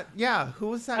was that? Yeah, who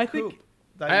was that? I think- coupe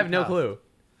that I you have no passed? clue.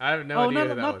 I have no Oh, idea. not who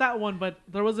that not was. that one, but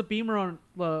there was a Beamer on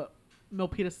the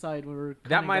Milpitas side when we were. That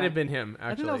coming might have back. been him.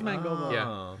 I Actually, think that was Mangova. Yeah.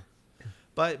 Oh.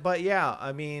 But yeah,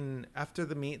 I mean, after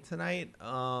the meet tonight,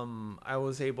 I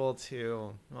was able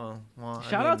to. Well,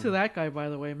 Shout out to that guy, by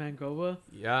the way, Mangova,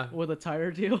 Yeah. with the tire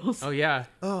deals. Oh yeah.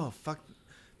 Oh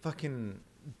fucking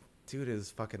dude is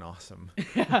fucking awesome.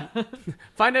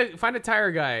 Find a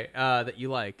tire guy that you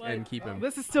like and keep him.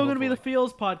 This is still going to be the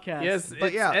Feels podcast. Yes, But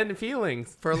it's, yeah. and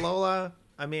feelings. For Lola,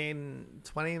 I mean,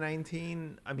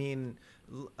 2019. I mean,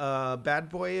 Bad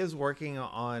Boy is working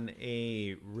on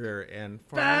a rear end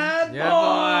for me. Bad Yeah,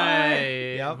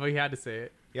 boy. Yep. We had to say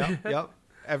it. Yep.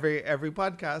 Every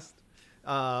podcast.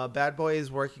 Bad Boy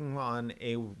is working on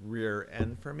a rear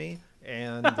end for me,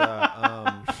 and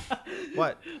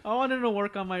what? I wanted to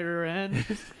work on my rear end.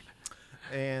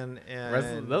 And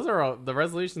Those are the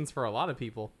resolutions for a lot of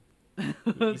people.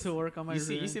 To work on my You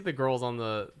rear see end. the girls on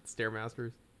the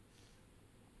Stairmasters.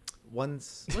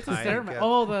 once What's a I stairmaster? get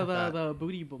Oh, that- the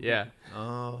booty. Yeah.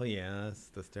 Oh yes,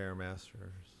 the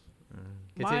Stairmasters.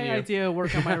 My Continue. idea of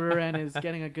work on my rear end is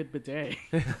getting a good bidet.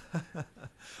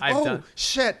 I've done.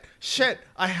 Shit!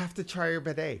 I have to try your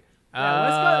bidet.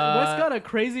 Yeah, Wes got a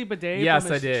crazy bidet Yes,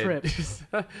 from I his did.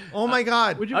 trip. Oh my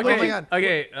god! Would you Oh Okay. my god!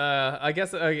 Okay. I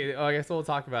guess we'll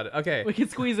talk about it. Okay. We can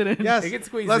squeeze it in. Yes, We can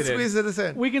squeeze let's it in. squeeze this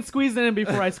in. We can squeeze it in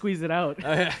before I squeeze it out.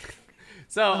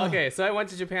 So I went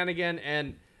to Japan again,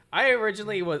 and I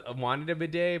originally wanted a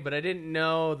bidet, but I didn't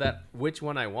know which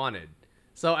one I wanted.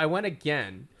 So I went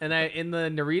again, and in the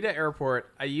Narita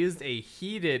airport, I used a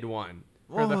heated one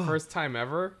for the Oh. first time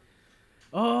ever.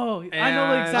 Oh, I know the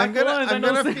And- exact I'm gonna, ones. I I'm know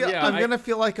gonna the- feel, Yeah, I'm I- gonna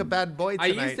feel like a bad boy I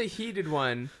tonight. used the heated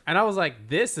one, and I was like,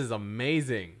 "This is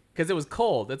amazing," because it was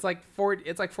cold. It's like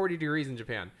 40 degrees in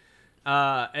Japan,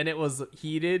 and it was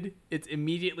heated. It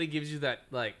immediately gives you that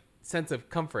like sense of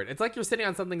comfort. It's like you're sitting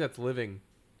on something that's living.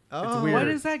 Oh, weird. What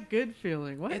is that good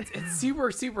feeling? What? It's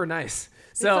super super nice.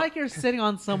 It's So like you're sitting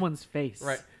on someone's face.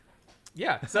 right.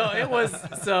 Yeah, so it was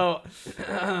so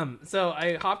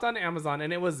I hopped on Amazon,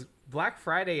 and it was Black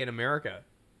Friday in America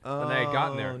when I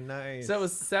got there. Oh, nice. So it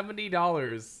was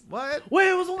 $70. what? Wait,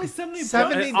 it was only 70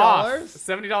 70 bucks?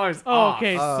 $70? $70 Oh, off.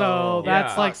 okay, Oh. so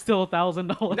that's Yeah. like still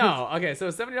 $1,000. No, okay, so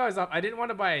 $70 off. I didn't want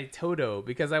to buy a Toto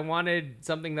because I wanted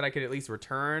something that I could at least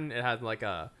return. It has like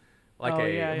a Oh,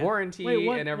 yeah, yeah. warranty Wait,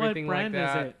 what, and everything what brand like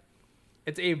that. Is it?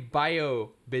 It's a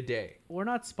Bio Bidet. We're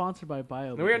not sponsored by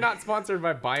Bio. We are not sponsored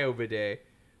by Bio Bidet,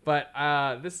 but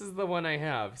this is the one I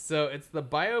have. So it's the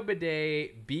Bio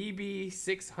Bidet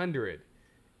BB600.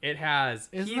 It has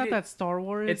Isn't that Star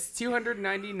Wars It's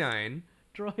 $299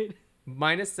 droid?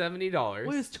 minus $70.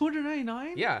 Wait, it's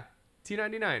 $299? Yeah,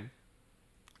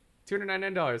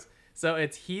 $299. So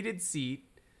it's heated seat,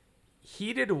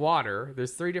 heated water.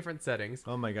 There's 3 different settings.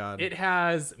 Oh my god. It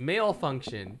has male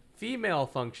function, female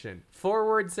function,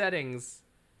 forward settings.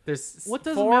 There's What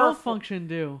does 4 malfunction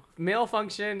do? Male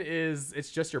function is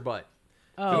it's just your butt.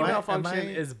 Oh, Female Am function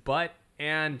I- is butt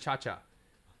and cha-cha.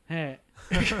 hey.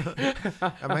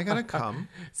 Am I gonna come?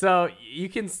 So you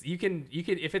can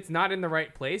if it's not in the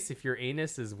right place, if your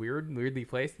anus is weirdly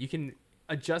placed, you can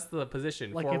adjust the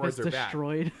position Like if forwards it's or back.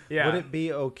 destroyed. Yeah. Would it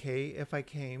be okay if I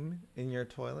came in your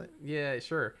toilet? Yeah,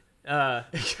 sure. And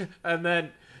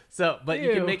then but you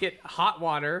Ew. can make it hot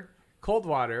water, cold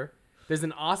water. There's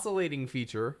an oscillating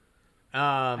feature,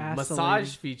 massage Oscillating.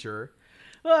 feature,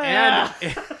 Ah!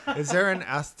 and Is there an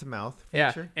ass to mouth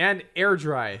yeah, feature? and air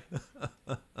dry.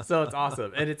 So it's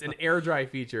awesome, and it's an air dry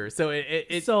feature. So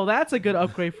it's So that's a good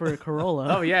upgrade for a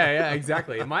Corolla. oh yeah,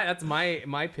 exactly. That's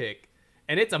my pick,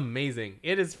 and it's amazing.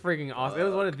 It is freaking awesome. It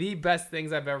was one of the best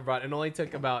things I've ever bought, and only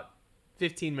took about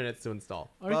 15 minutes to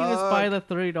install. Or you can just buy the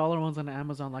 $30 ones on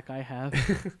Amazon like I have.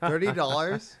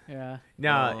 $30? Yeah.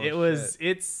 No, Oh,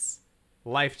 it's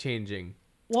life changing.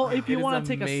 Well, if you It is want to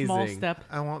take a small amazing. step,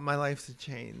 I want my life to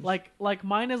change. like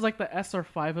mine is like the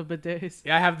SR5 of bidets.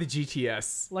 Yeah, I have the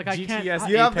GTS. Like, I can't- GTS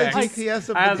you have the Apex. GTS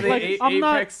of I have the the Like, I'm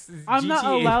not- Apex. I'm not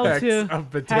GT allowed Apex to of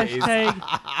bidets.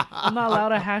 I'm not allowed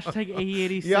to hashtag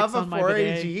 8086 You have a on my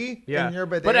bidet. 4AG Yeah, in your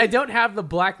bidet? but I don't have the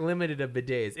black limited of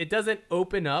bidets. It doesn't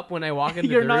open up when I walk into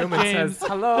You're the not room and James. says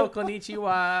hello,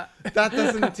 konnichiwa. That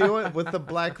doesn't do it with the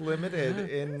Black Limited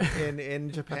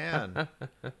in Japan.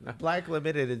 Black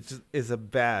Limited is a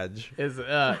badge Is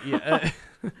yeah.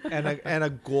 and a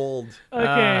gold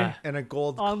Okay. and a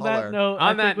gold On color. that note,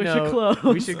 On I that think we note, should close.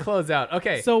 we should close out.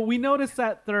 Okay. So we noticed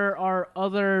that there are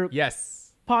other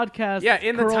yes. podcasts. Yeah,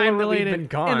 in the Corolla time that we've related, been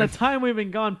gone. In the time we've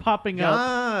been gone, popping up,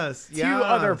 Yes, Two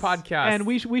other podcasts. and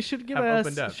we should give have a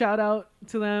opened up. shout out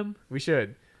to them. We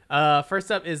should.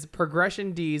 First up is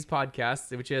Progression D's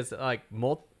podcast, which is like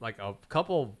a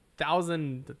couple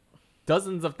thousand,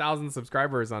 dozens of thousands of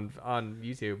subscribers on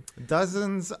YouTube.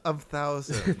 Dozens of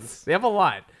thousands. They have a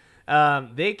lot.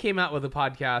 They came out with a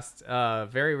podcast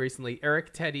very recently.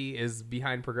 Eric Teddy is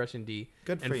behind Progression D,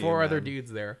 Good for and you, 4 other man.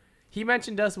 dudes there. He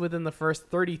mentioned us within the first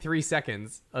 33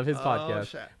 seconds of his podcast.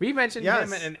 shit. We mentioned Yes.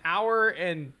 him at an hour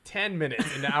and 10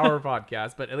 minutes into our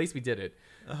podcast, but at least we did it.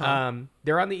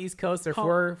 They're on the East Coast. They're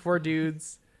four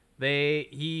dudes.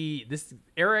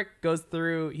 Eric goes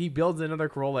through. He builds another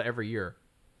Corolla every year.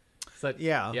 So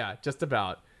Yeah. just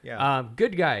about. Yeah.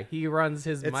 Good guy. He runs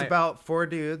his. It's about 4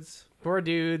 dudes, 4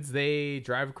 dudes. They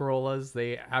drive Corollas.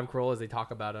 They have Corollas. They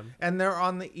talk about them. and they're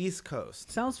on the East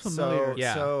Coast. Sounds familiar. So,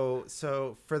 Yeah.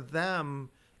 so for them,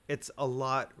 it's a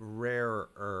lot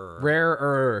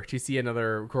rarer To see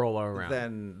another Corolla around.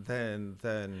 than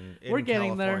in We're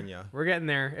getting there. California. We're getting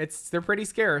there. They're pretty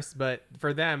scarce, but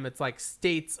for them, it's like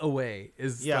states away.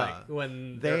 Yeah. Like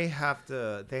when They have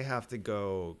to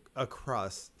go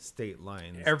across state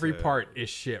lines. every to, part is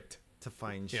shipped. to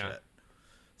find Yeah. shit.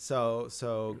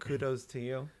 So kudos to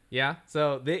you. Yeah.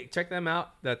 So they check them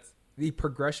out. That's the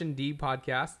Progression D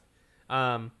podcast.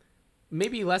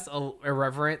 Maybe less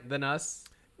irreverent than us.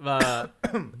 But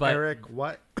Eric,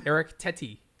 what? Eric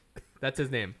Teti, that's his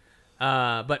name.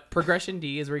 But Progression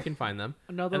D is where you can find them.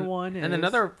 Another one and is-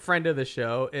 another friend of the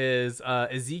show is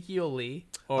Ezekiel Lee,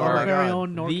 or Oh my Very God.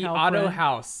 own NorCal the Auto friend.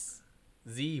 House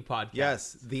Z podcast.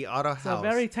 Yes, the Auto It's a House.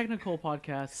 very technical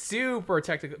podcast. Super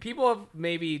technical. People have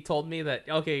maybe told me that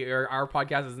our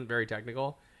podcast isn't very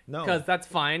technical. No. Because that's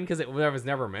fine, because it was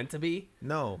never meant to be.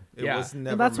 No, it Yeah. was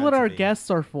never. And that's meant what to our be.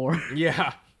 guests are for.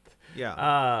 Yeah.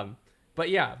 Yeah.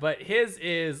 But his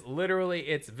is literally,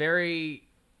 it's very,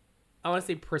 I want to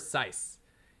say precise.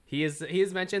 He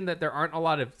has mentioned that there aren't a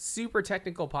lot of super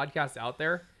technical podcasts out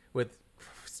there with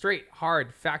straight,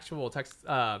 hard, factual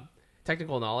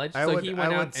technical knowledge. I So would, he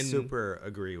went I out would and super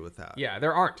agree with that. yeah,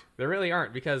 there aren't. There really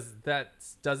aren't, because that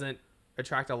doesn't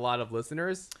attract a lot of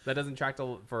listeners. That doesn't attract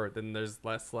then there's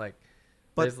less like,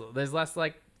 But- there's less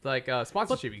like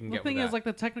sponsorship you can the get thing with is, that. like,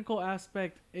 the technical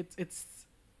aspect,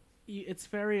 it's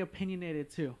very opinionated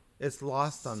too. It's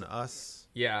lost on us.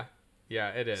 Yeah,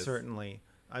 it is. Certainly.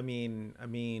 I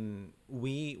mean,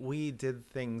 we did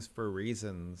things for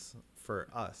reasons for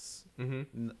us,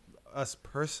 us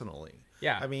personally.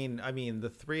 Yeah. I mean, the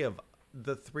three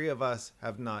of us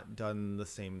have not done the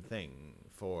same thing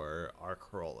for our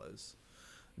Corollas.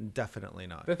 Definitely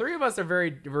not. The three of us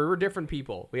we're different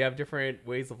people. We have different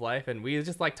ways of life, and we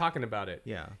just like talking about it.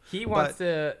 Yeah. He wants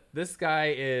to. This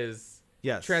guy is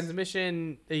Yes.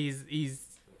 transmission. He's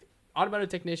automotive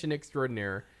technician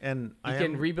extraordinaire. And He I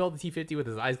can am, rebuild the T50 with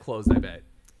his eyes closed, I bet.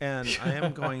 and I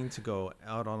am going to go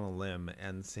out on a limb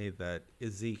and say that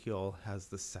Ezekiel has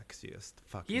the sexiest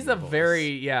fucking. He's a voice.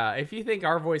 very if you think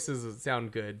our voices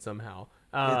sound good somehow.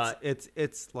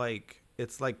 It's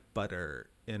like butter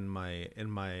in my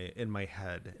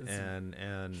head,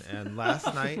 and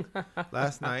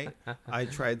last night I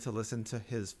tried to listen to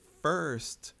his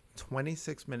first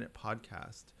 26-minute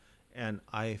podcast, and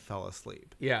I fell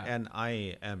asleep. Yeah. And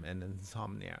I am an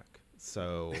insomniac,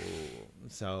 so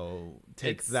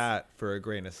take It's- that for a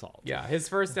grain of salt. Yeah, his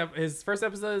first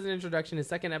episode is an introduction. His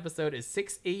second episode is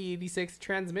 6A86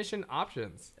 transmission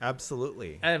options.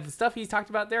 Absolutely. And stuff he's talked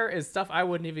about there is stuff I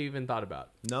wouldn't have even thought about.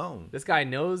 No. This guy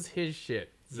knows his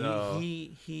shit. So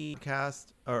He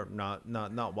cast, or not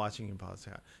watching him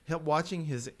podcast. Watching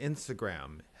his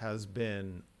Instagram has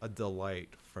been a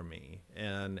delight for me,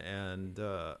 and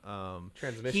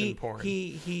Transmission porn.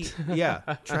 Yeah,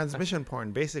 transmission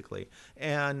porn basically.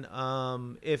 And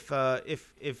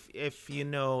if you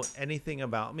know anything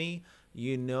about me,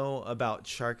 you know about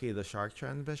Sharky the Shark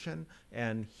transmission,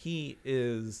 and he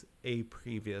is a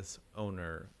previous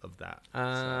owner of that.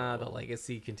 the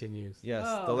legacy continues. Yes,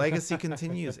 Oh. the legacy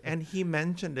continues, and he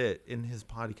mentioned it in his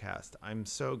podcast. I'm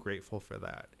so grateful for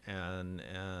that, and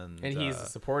He's a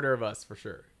supporter of us for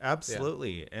sure.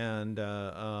 absolutely, and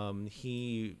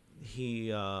he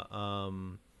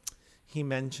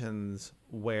mentions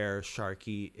where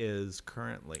Sharky is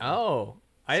currently. Oh,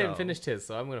 I didn't So- finish his,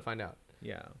 so I'm gonna find out.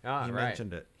 yeah, Ah, he right.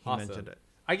 mentioned it. He Awesome. mentioned it.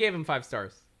 I gave him 5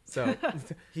 stars. So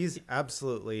He's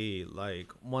absolutely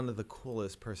like one of the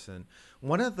coolest person,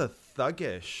 one of the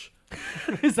thuggish.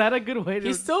 Is that a good way to?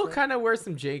 he still kind of wears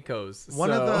some Jaycos.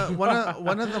 One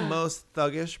of the most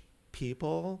thuggish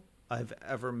people I've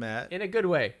ever met. in a good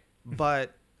way.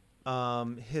 But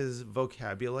his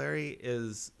vocabulary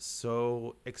is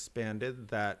so expanded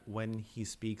that when he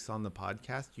speaks on the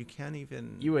podcast, you can't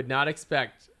even. You would not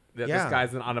expect that this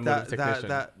guy's an automotive technician.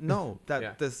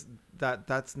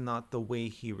 That's not the way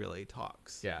he really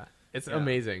talks. Yeah, it's Yeah.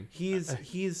 amazing.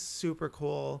 He's super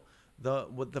cool.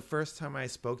 The first time I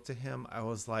spoke to him, I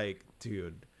was like,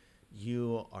 dude,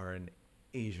 you are an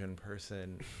Asian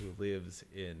person who lives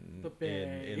in The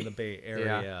Bay. in the Bay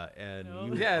Area, and Oh.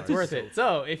 you Yeah, it's are worth so it.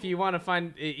 So if you want to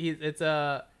find, it's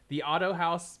the Auto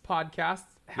House podcast.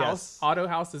 Yes. Auto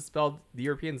House is spelled the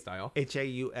European style.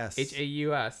 HAUS.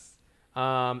 HAUS.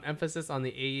 Emphasis on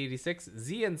the A86,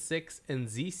 ZN6, and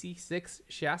ZC6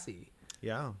 chassis.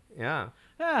 Yeah. Yeah.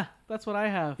 Yeah, that's what I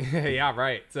have. Yeah,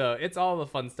 right. So it's all the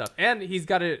fun stuff, and he's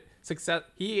got a success.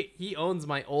 He owns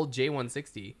my old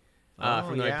J160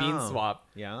 from my bean swap,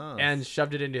 Yeah. and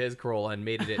shoved it into his Corolla and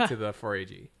made it to the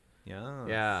 4AG. Yeah.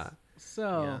 Yeah.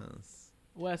 So, Yes.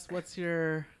 Wes, what's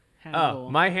your handle? Oh,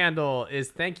 my handle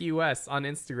is thank you Wes on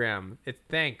Instagram. It's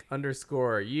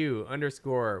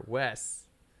thank_you_Wes.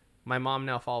 My mom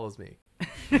now follows me.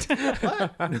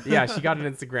 Yeah, she got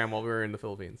an Instagram while we were in the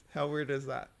Philippines. How weird is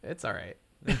that? It's all right.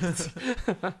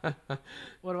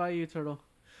 What about you, Turtle?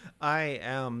 I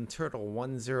am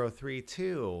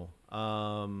Turtle1032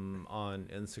 on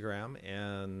Instagram,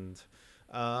 and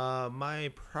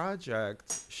my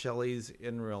project Shelly's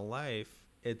in Real Life,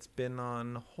 it's been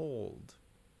on hold.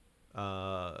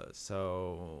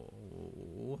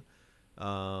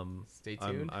 Stay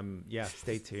tuned.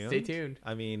 Stay tuned. Stay tuned.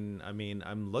 I mean,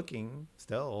 I'm looking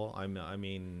still. I'm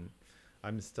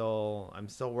still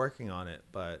working on it,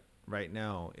 but right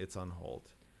now it's on hold.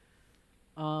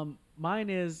 Mine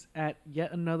is at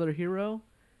Yet Another Hero,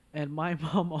 and my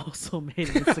mom also made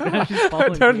an Instagram. She's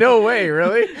following me. No way,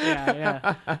 really?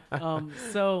 Yeah.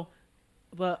 So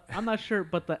I'm not sure,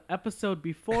 but the episode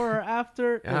before or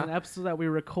after is an episode that we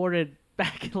recorded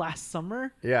back last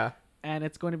summer. Yeah. And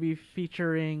it's going to be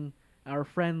featuring our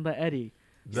friend the Eddie.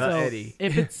 Eddie.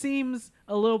 If it seems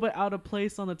a little bit out of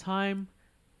place on the time,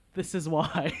 this is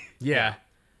why. Yeah.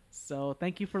 So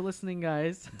thank you for listening,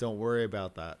 guys. Don't worry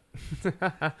about that.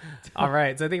 All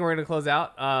right. So I think we're going to close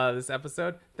out this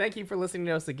episode. Thank you for listening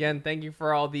to us again. Thank you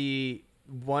for all the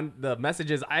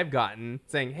messages I've gotten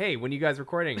saying, hey, when you guys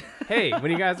recording? Hey,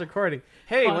 when you guys recording?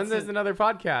 Hey, when there's another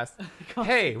podcast?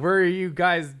 Hey, where are you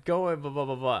guys going? Blah, blah,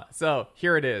 blah, blah. So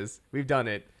here it is. We've done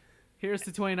it. Here's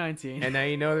to 2019. And now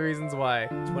you know the reasons why.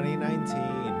 2019.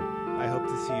 I hope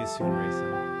to see you soon, Rayson.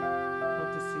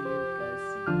 Hope to see you guys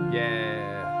soon. Yeah.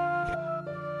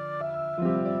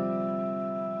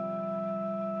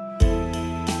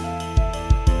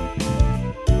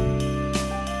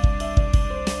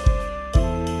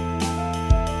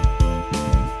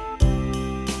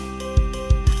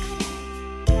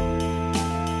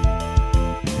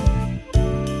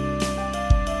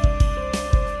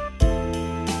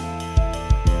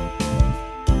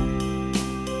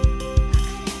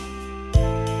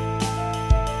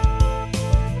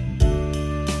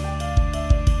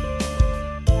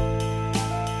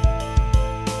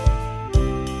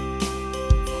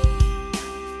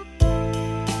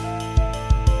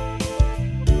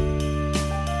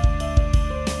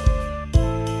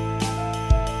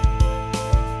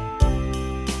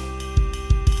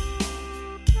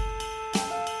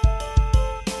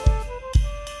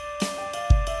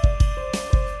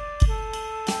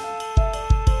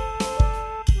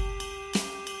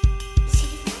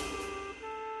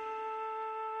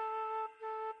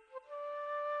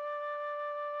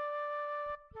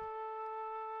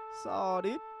 So,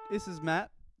 dude, this is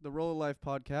Matt. The Roll of Life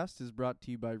podcast is brought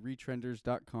to you by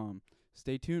Retrenders.com.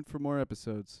 Stay tuned for more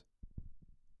episodes.